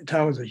 and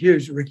Tom was a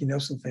huge Ricky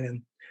Nelson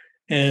fan,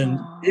 and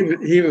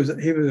it was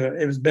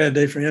a bad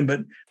day for him,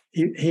 but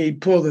he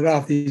pulled it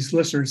off. These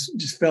listeners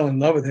just fell in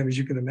love with him, as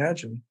you can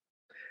imagine,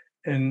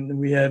 and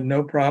we had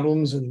no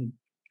problems and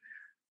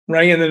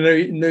rang in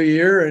the new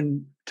year,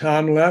 and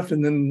Tom left,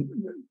 and then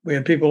we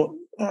had people,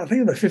 I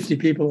think about 50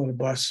 people on a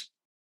bus.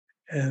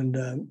 And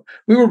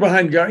we were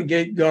behind guarded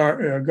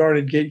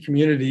gate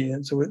community,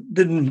 and so it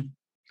didn't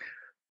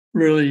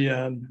really,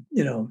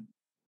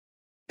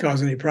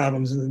 cause any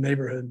problems in the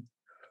neighborhood.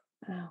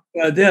 Wow.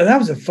 Yeah, that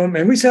was a fun,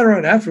 man. We sat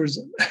around afterwards.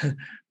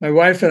 My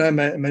wife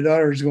and I, my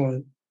daughter was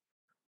going,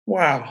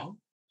 "Wow,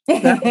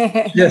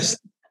 that's just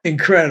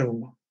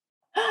incredible."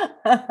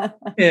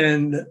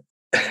 And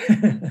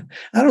I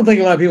don't think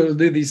a lot of people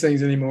do these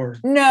things anymore.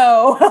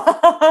 No.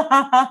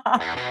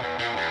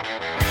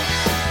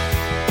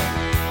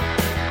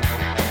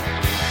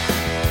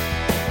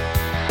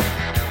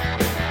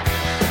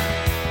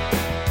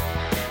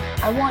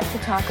 I want to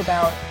talk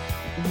about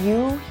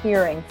you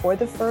hearing for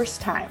the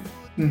first time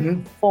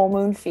Full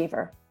Moon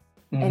Fever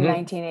in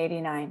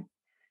 1989.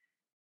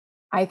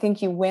 I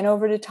think you went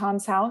over to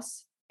Tom's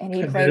house and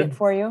he I played did. it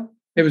for you.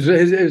 It was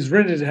his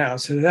rented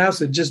house. His house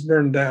had just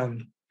burned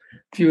down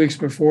a few weeks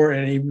before,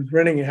 and he was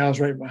renting a house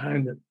right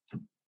behind it,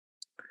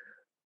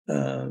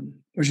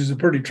 which is a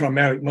pretty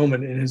traumatic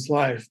moment in his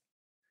life.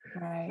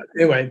 Right.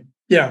 Anyway,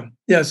 yeah.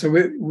 So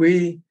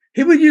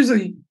he would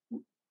usually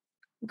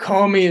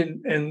call me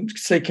and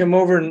say, come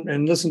over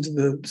and listen to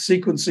the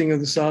sequencing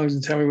of the songs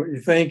and tell me what you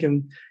think.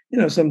 And,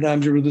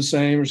 sometimes you were the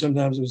same or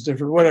sometimes it was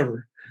different,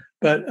 whatever.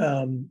 But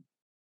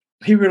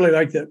he really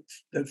liked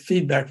that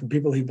feedback from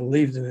people he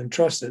believed in and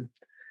trusted.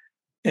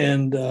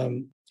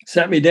 And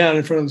sat me down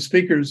in front of the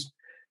speakers.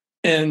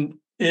 And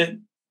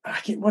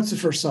what's the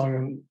first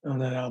song on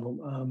that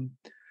album?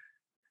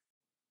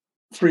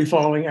 Free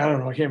Falling. I don't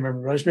know. I can't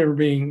remember. I just remember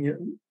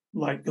being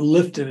like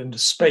lifted into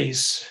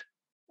space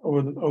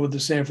over the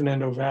San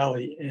Fernando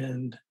Valley.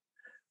 And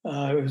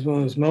it was one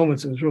of those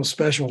moments. It was real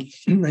special.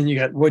 And you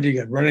got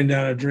Running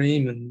Down a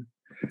Dream and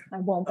I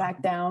Won't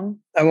Back Down.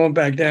 I Won't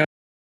Back Down.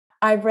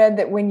 I've read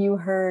that when you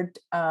heard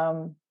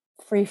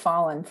Free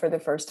Fallin' for the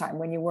first time,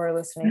 when you were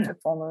listening to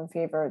Full Moon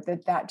Fever,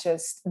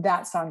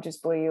 that song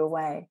just blew you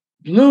away.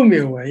 Blew me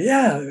away.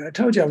 Yeah. I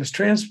told you I was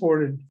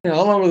transported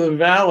all over the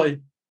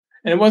valley.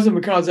 And it wasn't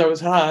because I was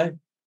high.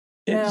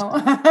 I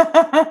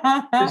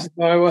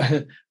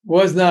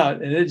was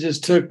not. And it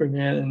just took me,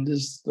 man. And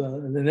just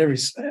and then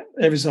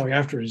every song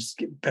after just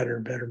get better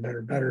and better and better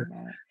and better.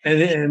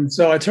 And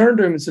so I turned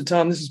to him and said,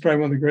 Tom, this is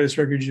probably one of the greatest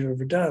records you've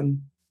ever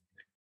done.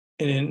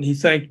 And he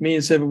thanked me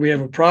and said, but we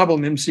have a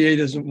problem. MCA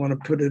doesn't want to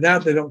put it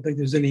out. They don't think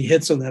there's any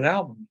hits on that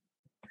album.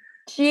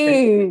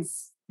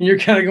 Jeez. And you're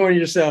kind of going to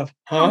yourself,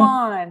 huh? Come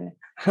on.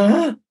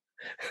 Huh?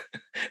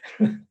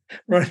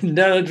 Running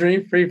Down a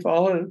Dream, Free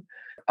Falling.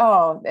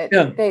 Oh, they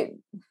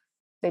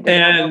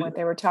didn't know what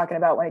they were talking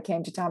about when it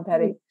came to Tom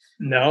Petty.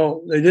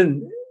 No, they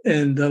didn't.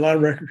 And a lot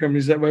of record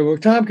companies that way. Well,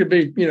 Tom could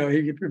be,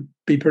 he could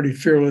be pretty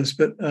fearless,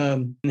 but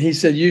he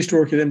said, you used to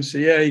work at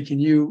MCA. Can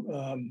you,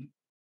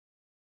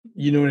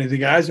 know any of the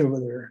guys over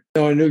there?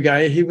 A new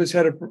guy. He was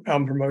head of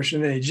album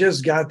promotion, and he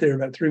just got there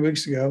about 3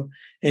 weeks ago,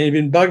 and he'd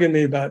been bugging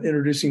me about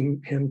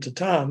introducing him to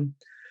Tom.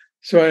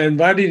 So I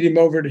invited him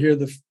over to hear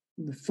the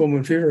Full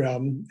Moon Fever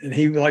album, and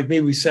he, like me,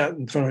 we sat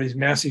in front of these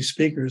massive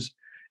speakers,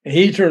 and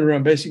he turned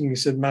around basically and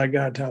said, my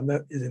God, Tom,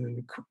 that is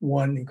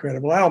one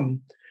incredible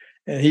album.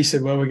 And he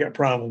said, well, we got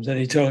problems. And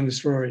he told him the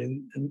story,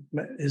 and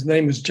his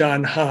name was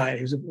John High.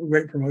 He was a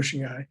great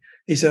promotion guy.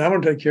 He said, I'm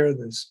going to take care of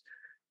this.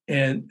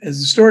 And as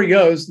the story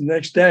goes, the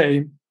next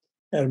day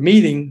at a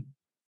meeting,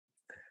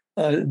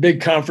 big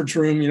conference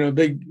room,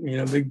 big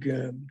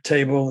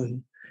table,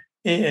 and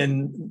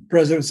the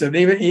president said,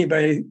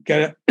 anybody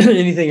got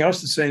anything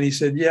else to say? And he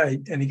said, yeah.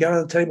 And he got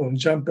on the table and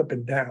jumped up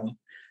and down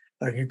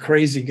like a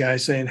crazy guy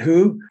saying,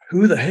 who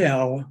the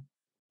hell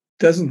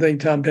doesn't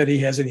think Tom Petty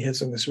has any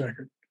hits on this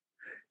record?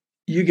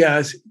 You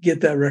guys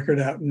get that record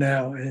out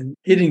now. And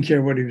he didn't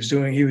care what he was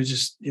doing. He was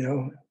just,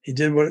 he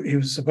did what he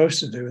was supposed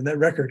to do. And that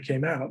record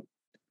came out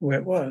the way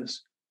it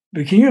was.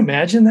 But can you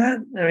imagine that?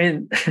 I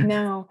mean,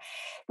 no,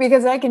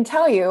 because I can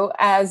tell you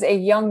as a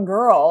young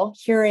girl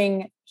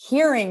hearing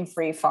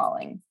Free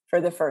Falling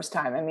for the first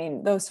time. I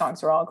mean, those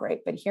songs are all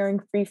great, but hearing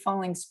Free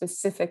Falling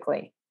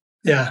specifically.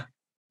 Yeah.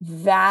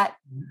 That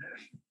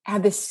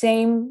had the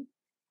same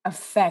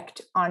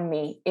effect on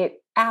me.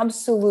 It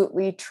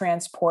absolutely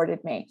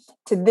transported me.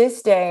 To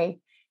this day,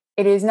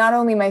 it is not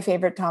only my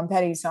favorite Tom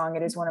Petty song,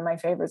 it is one of my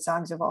favorite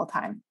songs of all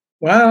time.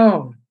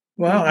 Wow.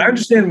 I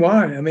understand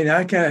why. I mean,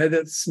 I kind of had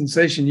that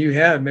sensation you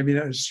had, maybe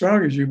not as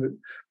strong as you, but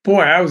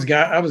boy, I was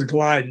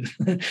gliding.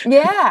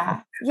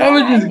 Yeah. I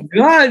was just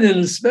gliding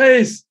into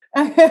space.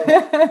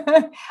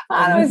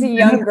 I was a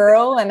young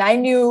girl, and I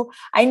knew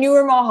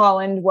where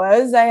Mulholland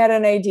was. I had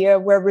an idea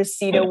of where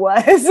Reseda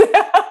was.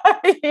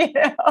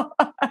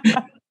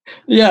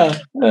 Yeah,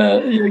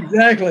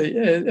 exactly.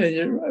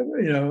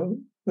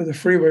 And with a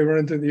freeway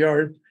running through the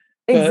yard.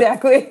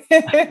 Exactly.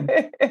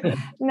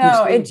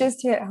 No, it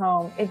just hit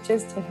home.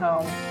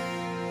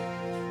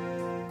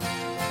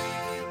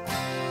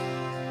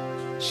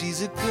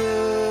 She's a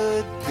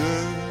good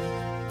girl,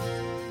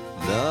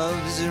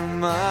 loves her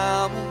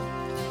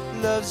mama,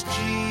 loves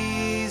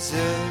Jesus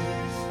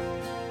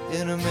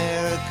in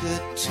America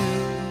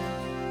too.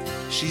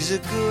 She's a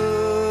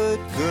good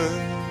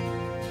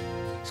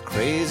girl, is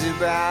crazy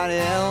about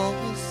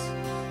Elvis,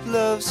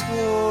 loves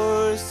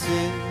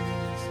horses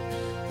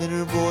and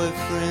her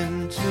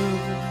boyfriend too.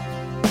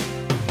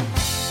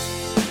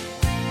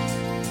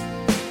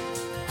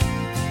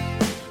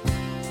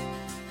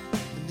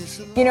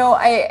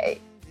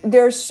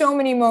 There are so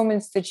many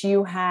moments that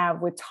you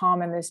have with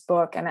Tom in this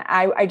book, and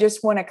I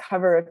just want to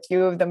cover a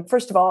few of them.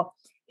 First of all,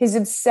 his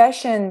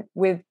obsession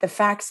with the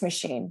fax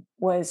machine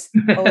was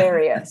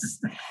hilarious.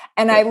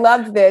 And I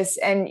loved this.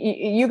 And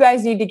you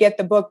guys need to get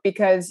the book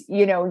because,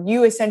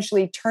 you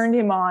essentially turned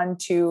him on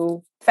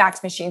to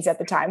fax machines at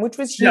the time, which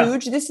was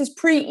huge. Yeah. This is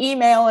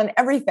pre-email and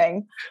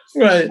everything.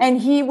 Right.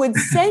 And he would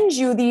send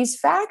you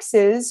these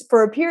faxes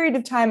for a period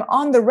of time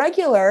on the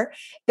regular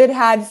that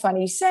had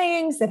funny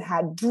sayings, that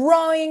had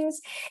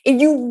drawings. And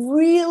you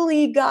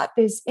really got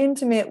this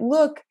intimate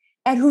look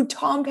at who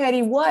Tom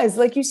Petty was.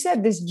 Like you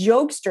said, this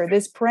jokester,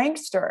 this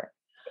prankster.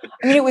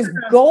 I mean, it was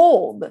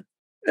gold.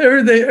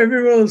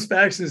 Every one of those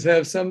faxes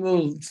have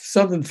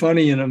something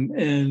funny in them.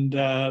 And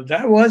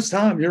that was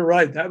Tom. You're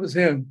right. That was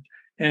him.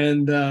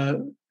 And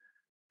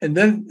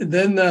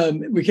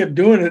then we kept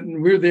doing it,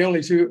 and we were the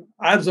only two.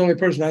 I was the only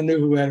person I knew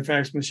who had a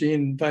fax machine,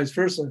 and vice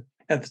versa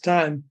at the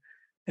time.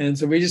 And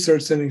so we just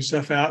started sending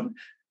stuff out,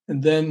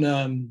 and then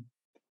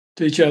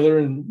to each other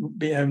and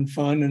be having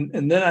fun.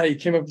 And then I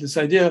came up with this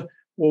idea.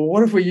 Well,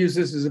 what if we use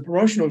this as a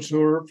promotional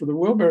tour for the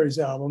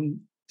Wilburys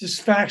album?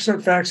 Just start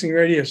faxing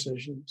radio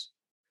stations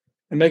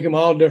and make them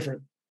all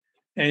different.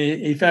 And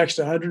he faxed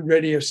 100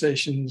 radio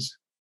stations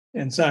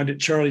and signed it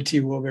Charlie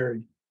T.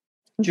 Wilbury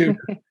Jr.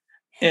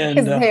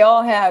 And they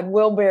all had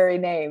Wilbury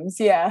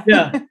names. Yeah.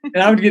 Yeah. And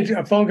I would get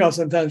a phone call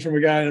sometimes from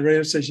a guy on a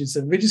radio station who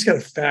said, "We just got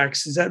a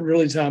fax. Is that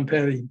really Tom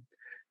Petty?"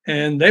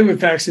 And they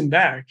would fax him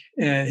back.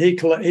 And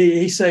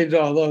he saved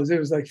all those. It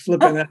was like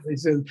flipping out. He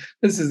said,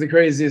 "This is the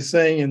craziest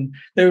thing." And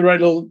they would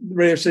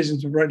radio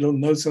stations would write little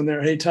notes on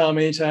there. "Hey, Tom,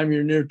 anytime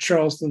you're near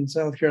Charleston,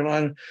 South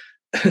Carolina,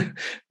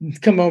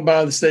 come on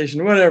by the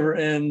station," whatever.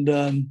 And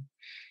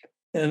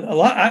a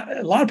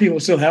lot of people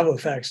still have the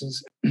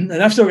faxes. And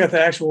I've still got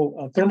the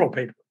actual thermal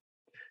paper.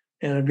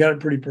 And I've got it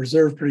pretty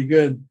preserved, pretty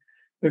good,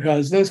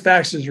 because those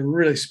faxes are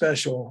really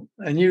special.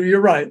 And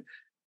you're right.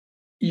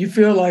 You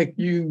feel like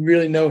you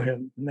really know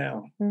him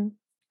now.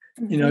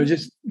 Mm-hmm.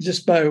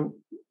 Just by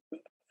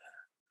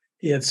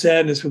he had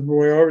Sadness with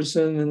Roy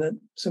Orbison, and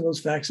some of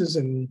those faxes,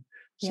 and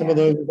some of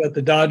those about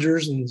the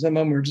Dodgers, and some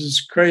of them were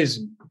just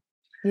crazy.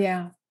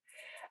 Yeah,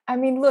 I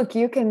mean, look,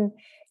 you can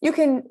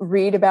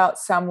read about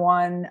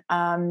someone.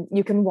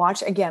 You can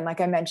watch, again,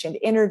 like I mentioned,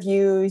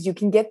 interviews. You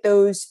can get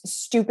those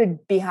stupid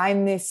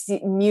behind this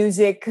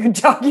music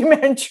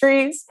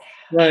documentaries.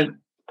 Right.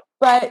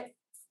 But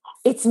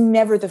it's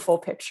never the full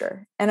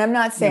picture. And I'm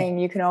not saying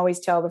you can always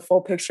tell the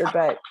full picture,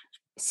 but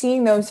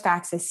seeing those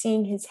faxes,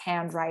 seeing his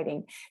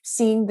handwriting,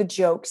 seeing the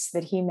jokes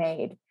that he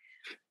made,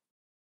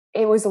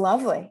 it was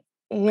lovely.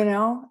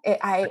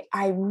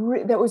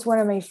 That was one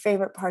of my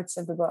favorite parts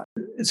of the book.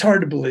 It's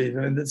hard to believe,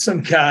 that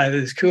some guy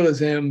as cool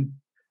as him,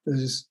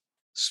 as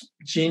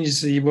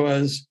genius as he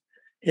was,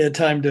 he had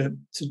time to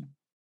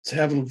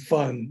have a little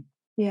fun.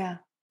 Yeah,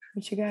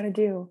 what you got to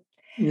do.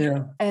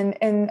 Yeah.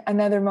 And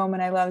another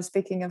moment I love,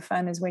 speaking of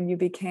fun, is when you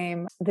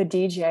became the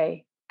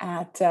DJ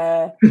at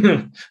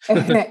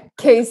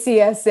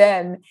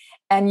KCSN.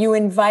 And you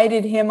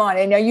invited him on.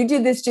 And now you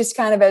did this just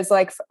kind of as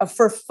like a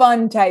for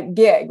fun type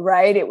gig,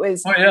 right? It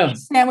was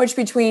sandwiched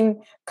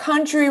between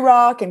country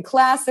rock and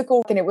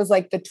classical. And it was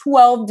like the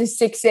 12 to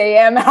 6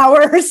 a.m.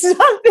 hour or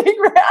something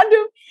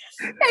random.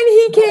 And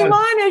he came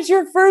on as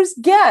your first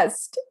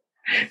guest.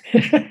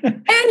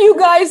 And you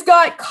guys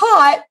got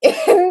caught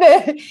in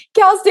the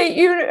Cal State,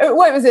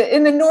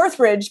 in the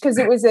Northridge, because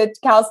it was at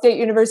Cal State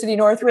University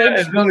Northridge. Yeah,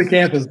 it's on the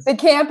campus. The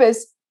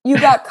campus. You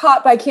got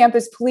caught by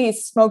campus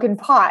police smoking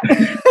pot.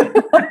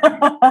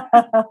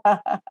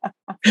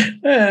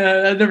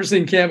 I've never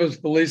seen campus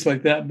police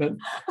like that, but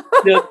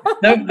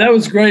that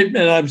was great.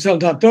 And I'm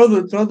telling Tom, throw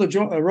the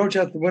roach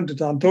out the window,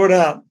 Tom, throw it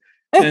out.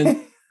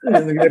 And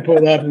the guy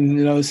pulled up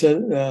and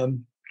said,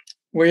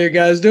 "What are you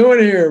guys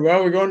doing here?"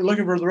 "Well, we're going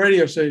looking for the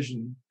radio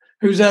station."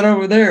 "Who's that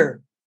over there?"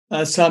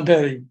 "That's Tom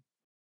Petty."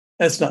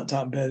 "That's not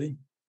Tom Petty."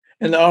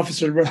 And the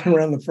officer ran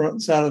around the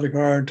front side of the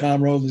car, and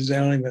Tom rolled his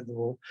down and went,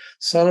 "Well,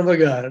 son of a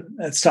gun,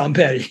 that's Tom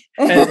Petty."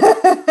 And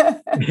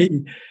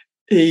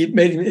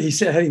he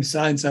said, had him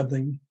sign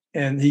something,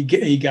 and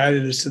he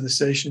guided us to the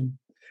station.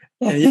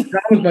 And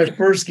Tom was my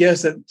first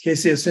guest at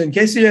KCSN.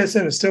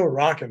 KCSN is still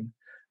rocking.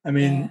 I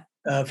mean,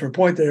 for a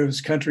point there, it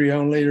was country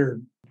only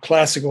or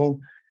classical.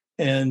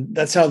 And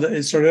that's how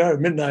it started out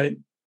at midnight.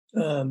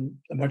 A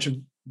bunch of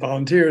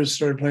volunteers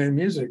started playing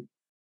music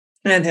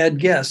and had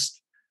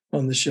guests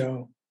on the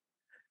show.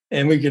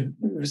 And we could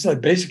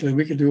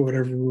do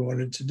whatever we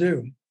wanted to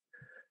do.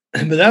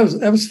 But that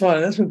was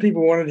fun. That's when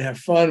people wanted to have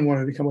fun,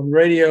 wanted to come on the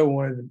radio,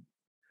 wanted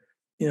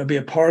to, be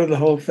a part of the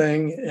whole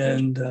thing.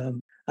 And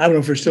I don't know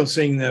if we're still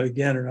seeing that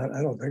again or not.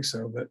 I don't think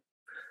so, but.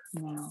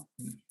 No.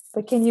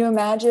 But can you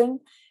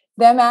imagine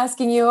them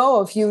asking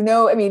you,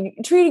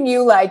 treating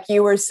you like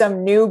you were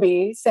some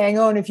newbie, saying,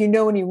 "Oh, and if you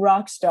know any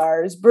rock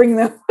stars, bring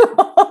them."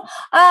 "Oh,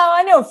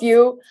 I know a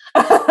few."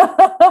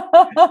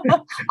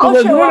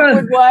 I'll show up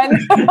with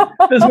one.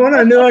 There's one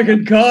I knew I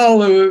could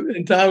call,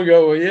 and Tom would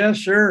go, "Well, yeah,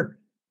 sure.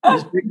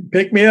 Just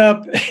pick me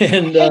up."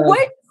 And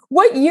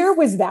what year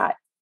was that?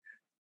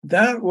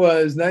 That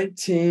was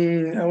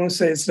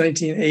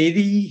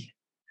 1980,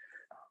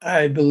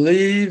 I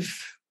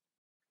believe.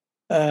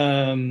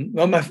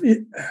 Well, my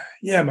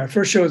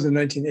first show was in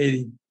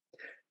 1980.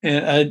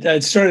 And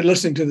I'd started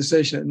listening to the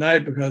station at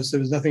night because there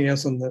was nothing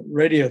else on the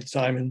radio at the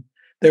time. And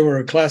they were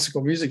a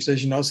classical music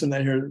station. All of a sudden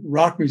I heard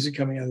rock music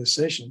coming out of the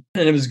station,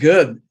 and it was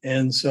good.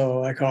 And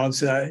so I called and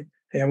said,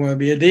 hey, I want to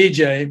be a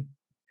DJ,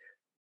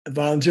 a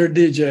volunteer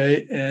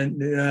DJ.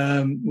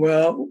 And,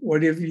 well,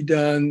 what have you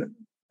done?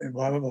 And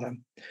blah, blah, blah.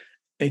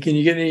 Hey, can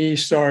you get any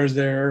stars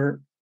there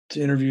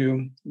to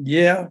interview?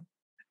 Yeah.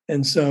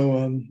 And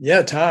so,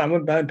 Tom, I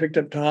went by and picked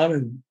up Tom,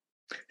 and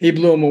he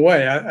blew him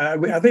away.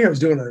 I think I was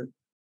doing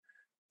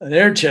an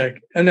air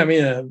check. And I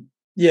mean, an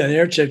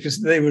air check,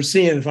 because they were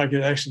seeing if I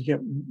could actually get,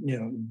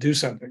 do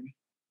something.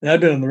 And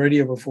I'd been on the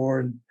radio before,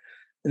 and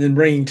then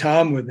bringing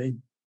Tom with me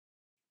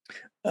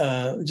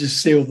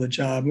just sealed the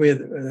job. We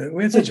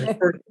had such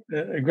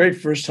a great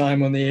first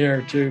time on the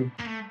air too.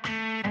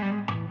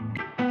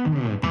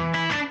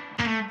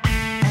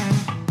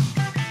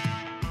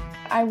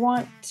 I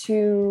want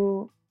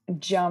to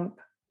jump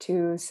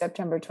to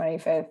September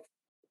 25th,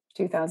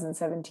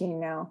 2017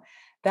 now.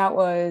 That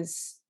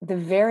was the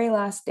very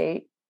last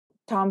date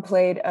Tom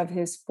played of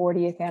his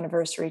 40th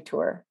anniversary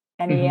tour,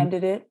 and he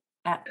ended it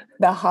at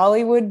the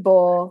Hollywood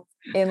Bowl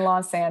in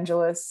Los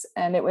Angeles,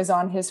 and it was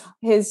on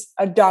his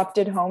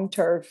adopted home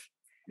turf.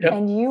 Yep.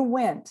 And you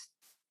went.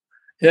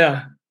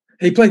 Yeah.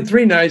 He played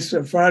 3 nights,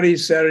 Friday,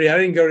 Saturday. I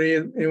didn't go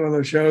to any one of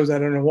those shows. I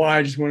don't know why.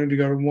 I just wanted to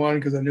go to one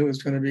because I knew it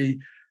was going to be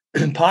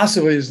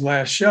possibly his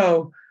last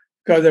show,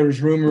 because there was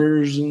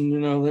rumors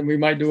and, that we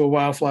might do a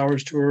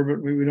Wildflowers tour,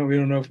 but we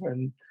don't know.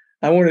 And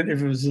I wanted,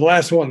 if it was the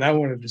last one, I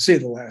wanted to see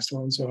the last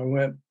one. So I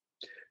went,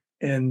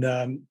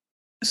 and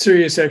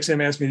Sirius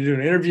XM asked me to do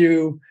an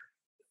interview.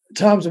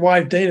 Tom's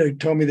wife, Dana,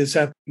 told me this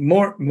at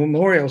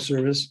memorial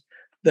service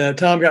that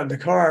Tom got in the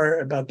car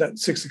about that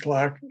 6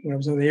 o'clock when I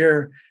was on the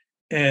air,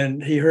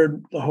 and he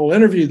heard the whole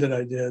interview that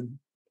I did.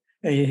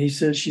 And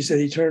she said,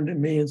 he turned to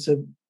me and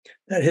said,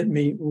 that hit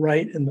me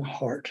right in the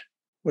heart,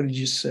 what he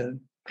just said.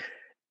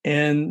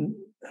 And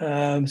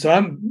so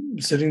I'm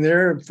sitting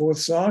there, 4th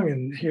song,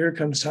 and here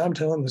comes Tom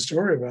telling the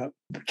story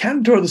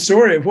kind of the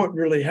story of what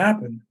really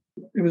happened.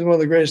 It was one of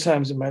the greatest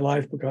times in my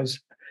life, because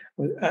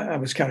I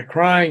was kind of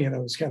crying, and I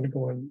was kind of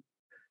going,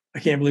 I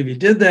can't believe he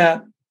did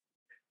that.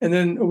 And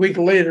then a week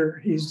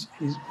later, he's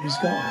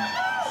gone.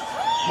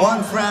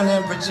 One friend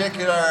in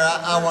particular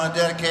I want to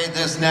dedicate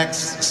this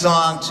next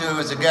song to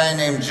is a guy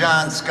named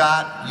John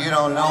Scott. You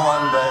don't know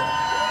him, but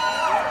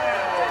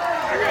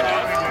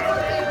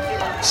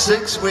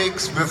 6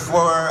 weeks before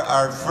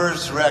our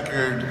first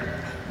record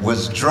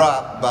was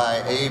dropped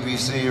by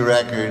ABC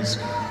Records,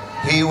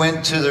 he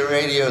went to the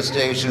radio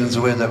stations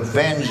with a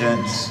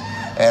vengeance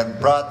and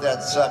brought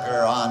that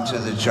sucker onto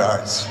the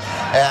charts.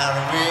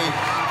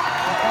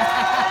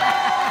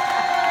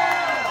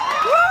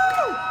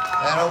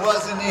 And it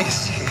wasn't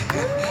easy.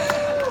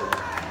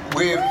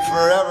 We're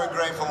forever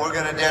grateful. We're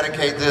going to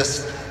dedicate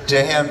this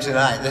to him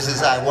tonight. This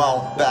is I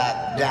Won't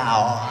Back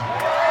Down.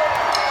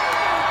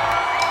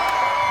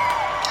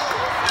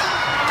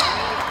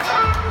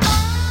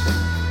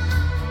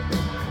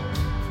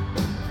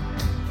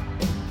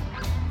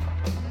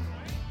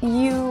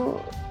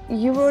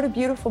 You wrote a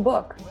beautiful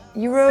book.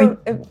 You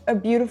wrote a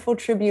beautiful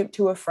tribute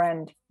to a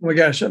friend. Oh my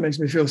gosh, that makes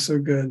me feel so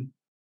good.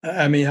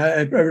 I mean,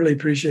 I really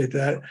appreciate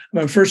that.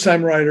 I'm a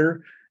first-time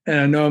writer, and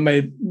I know I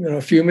made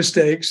a few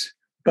mistakes,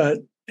 but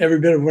every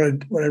bit of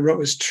what I wrote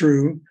was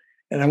true.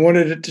 And I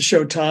wanted it to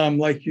show Tom,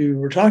 like you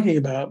were talking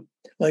about,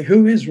 like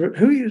who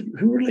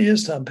really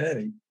is Tom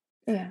Petty.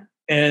 Yeah.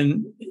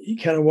 And he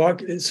kind of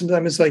walked.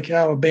 Sometimes it's like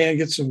how a band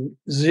gets from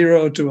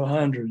 0 to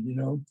 100.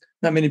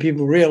 Not many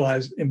people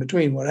realize in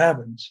between what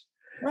happens.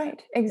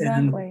 Right.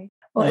 Exactly.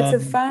 Well,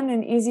 it's a fun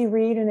and easy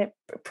read, and it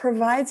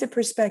provides a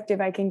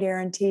perspective I can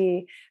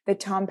guarantee that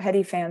Tom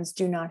Petty fans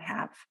do not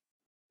have.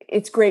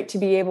 It's great to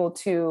be able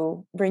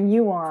to bring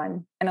you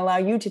on and allow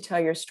you to tell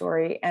your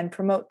story and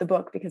promote the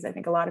book, because I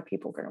think a lot of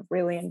people are going to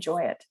really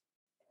enjoy it.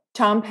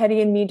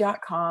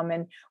 TomPettyandMe.com,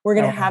 and we're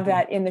going to have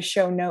that in the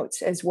show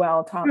notes as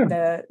well.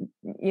 The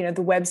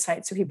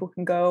website, so people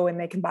can go and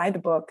they can buy the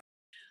book.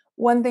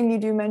 One thing you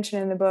do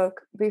mention in the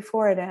book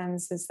before it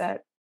ends is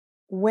that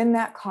when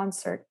that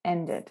concert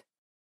ended,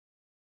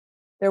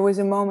 there was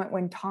a moment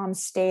when Tom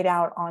stayed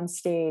out on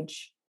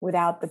stage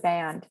without the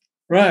band.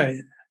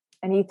 Right.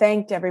 And he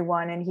thanked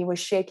everyone, and he was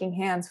shaking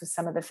hands with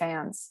some of the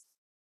fans.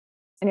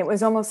 And it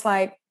was almost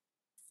like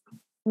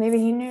maybe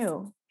he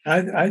knew.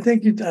 I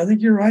think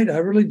you're right. I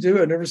really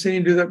do. I've never seen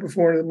him do that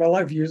before in my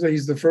life. Usually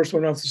he's the first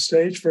one off the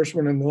stage, first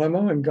one in the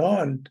limo, and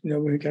gone,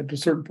 when he got to a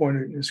certain point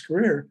in his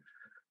career.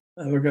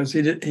 Because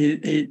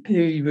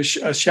he was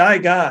a shy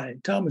guy.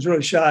 Tom was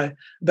really shy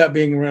about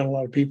being around a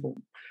lot of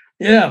people.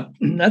 Yeah,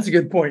 that's a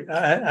good point.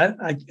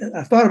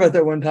 I thought about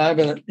that one time,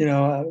 but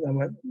I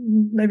went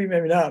maybe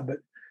not. But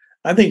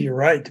I think you're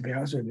right, to be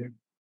honest with you.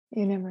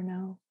 You never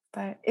know,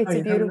 but it's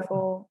a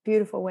beautiful,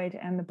 beautiful way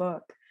to end the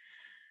book.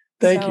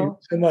 Thank you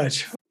so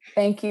much.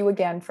 Thank you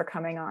again for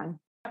coming on.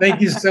 Thank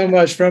you so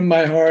much from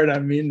my heart. I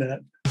mean that.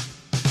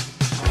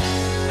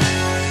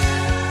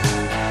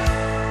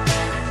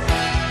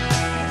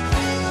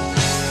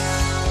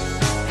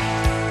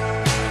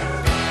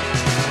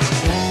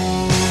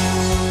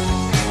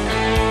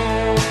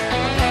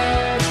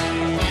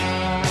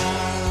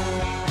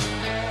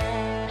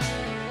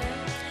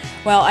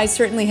 Well, I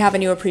certainly have a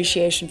new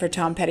appreciation for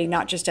Tom Petty,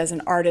 not just as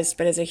an artist,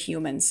 but as a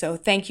human. So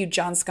thank you,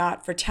 John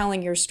Scott, for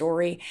telling your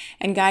story.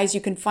 And guys,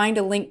 you can find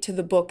a link to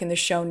the book in the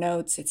show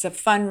notes. It's a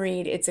fun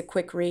read. It's a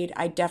quick read.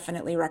 I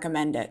definitely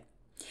recommend it.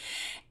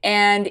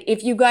 And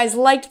if you guys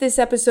liked this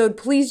episode,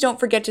 please don't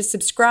forget to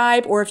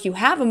subscribe, or if you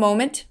have a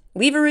moment,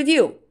 leave a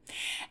review.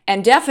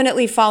 And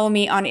definitely follow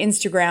me on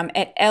Instagram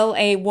at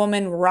LA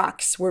Woman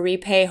Rocks, where we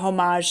pay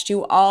homage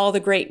to all the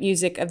great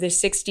music of the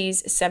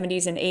 60s,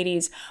 70s, and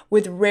 80s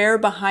with rare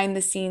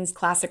behind-the-scenes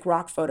classic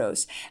rock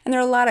photos. And there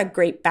are a lot of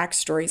great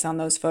backstories on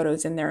those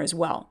photos in there as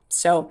well.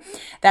 So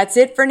that's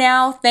it for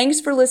now.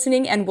 Thanks for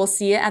listening, and we'll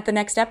see you at the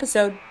next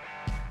episode.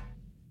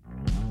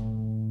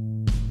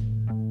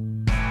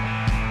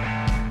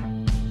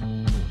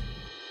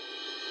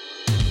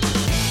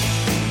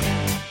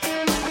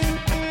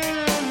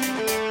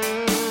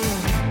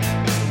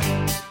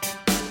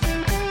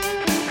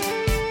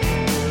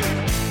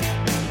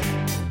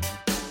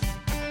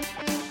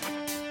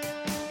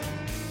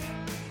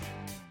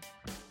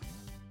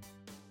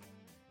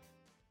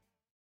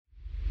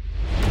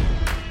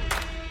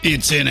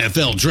 It's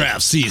NFL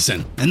draft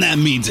season, and that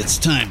means it's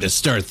time to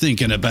start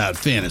thinking about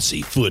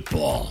fantasy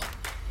football.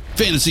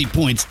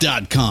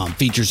 FantasyPoints.com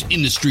features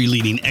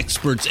industry-leading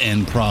experts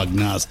and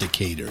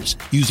prognosticators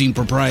using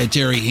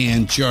proprietary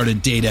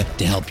hand-charted data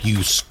to help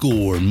you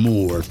score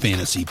more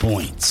fantasy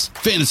points.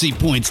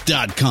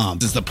 FantasyPoints.com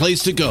is the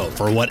place to go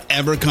for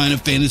whatever kind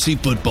of fantasy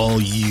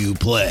football you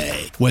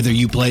play. Whether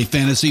you play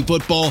fantasy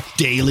football,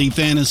 daily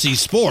fantasy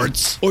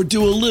sports, or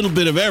do a little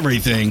bit of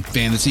everything,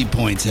 Fantasy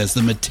Points has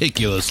the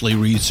meticulously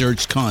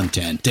researched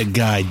content to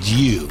guide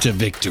you to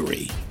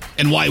victory.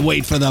 And why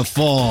wait for the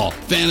fall?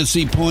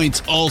 Fantasy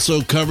Points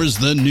also covers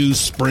the new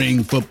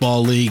spring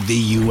football league,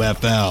 the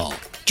UFL.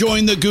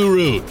 Join the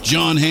guru,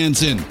 John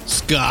Hansen,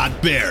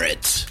 Scott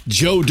Barrett,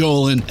 Joe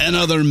Dolan, and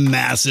other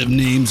massive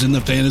names in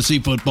the fantasy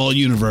football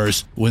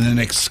universe with an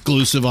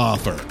exclusive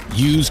offer.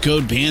 Use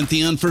code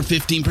Pantheon for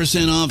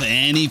 15% off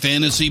any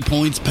Fantasy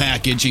Points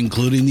package,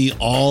 including the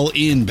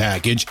all-in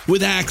package,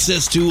 with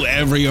access to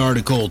every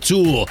article,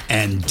 tool,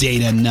 and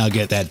data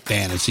nugget that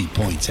Fantasy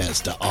Points has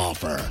to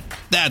offer.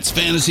 That's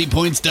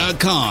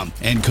FantasyPoints.com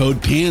and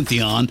code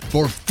Pantheon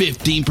for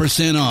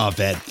 15% off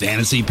at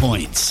Fantasy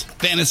Points.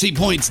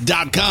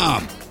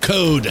 FantasyPoints.com,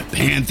 code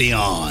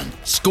Pantheon.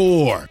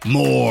 Score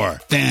more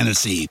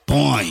fantasy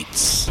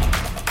points.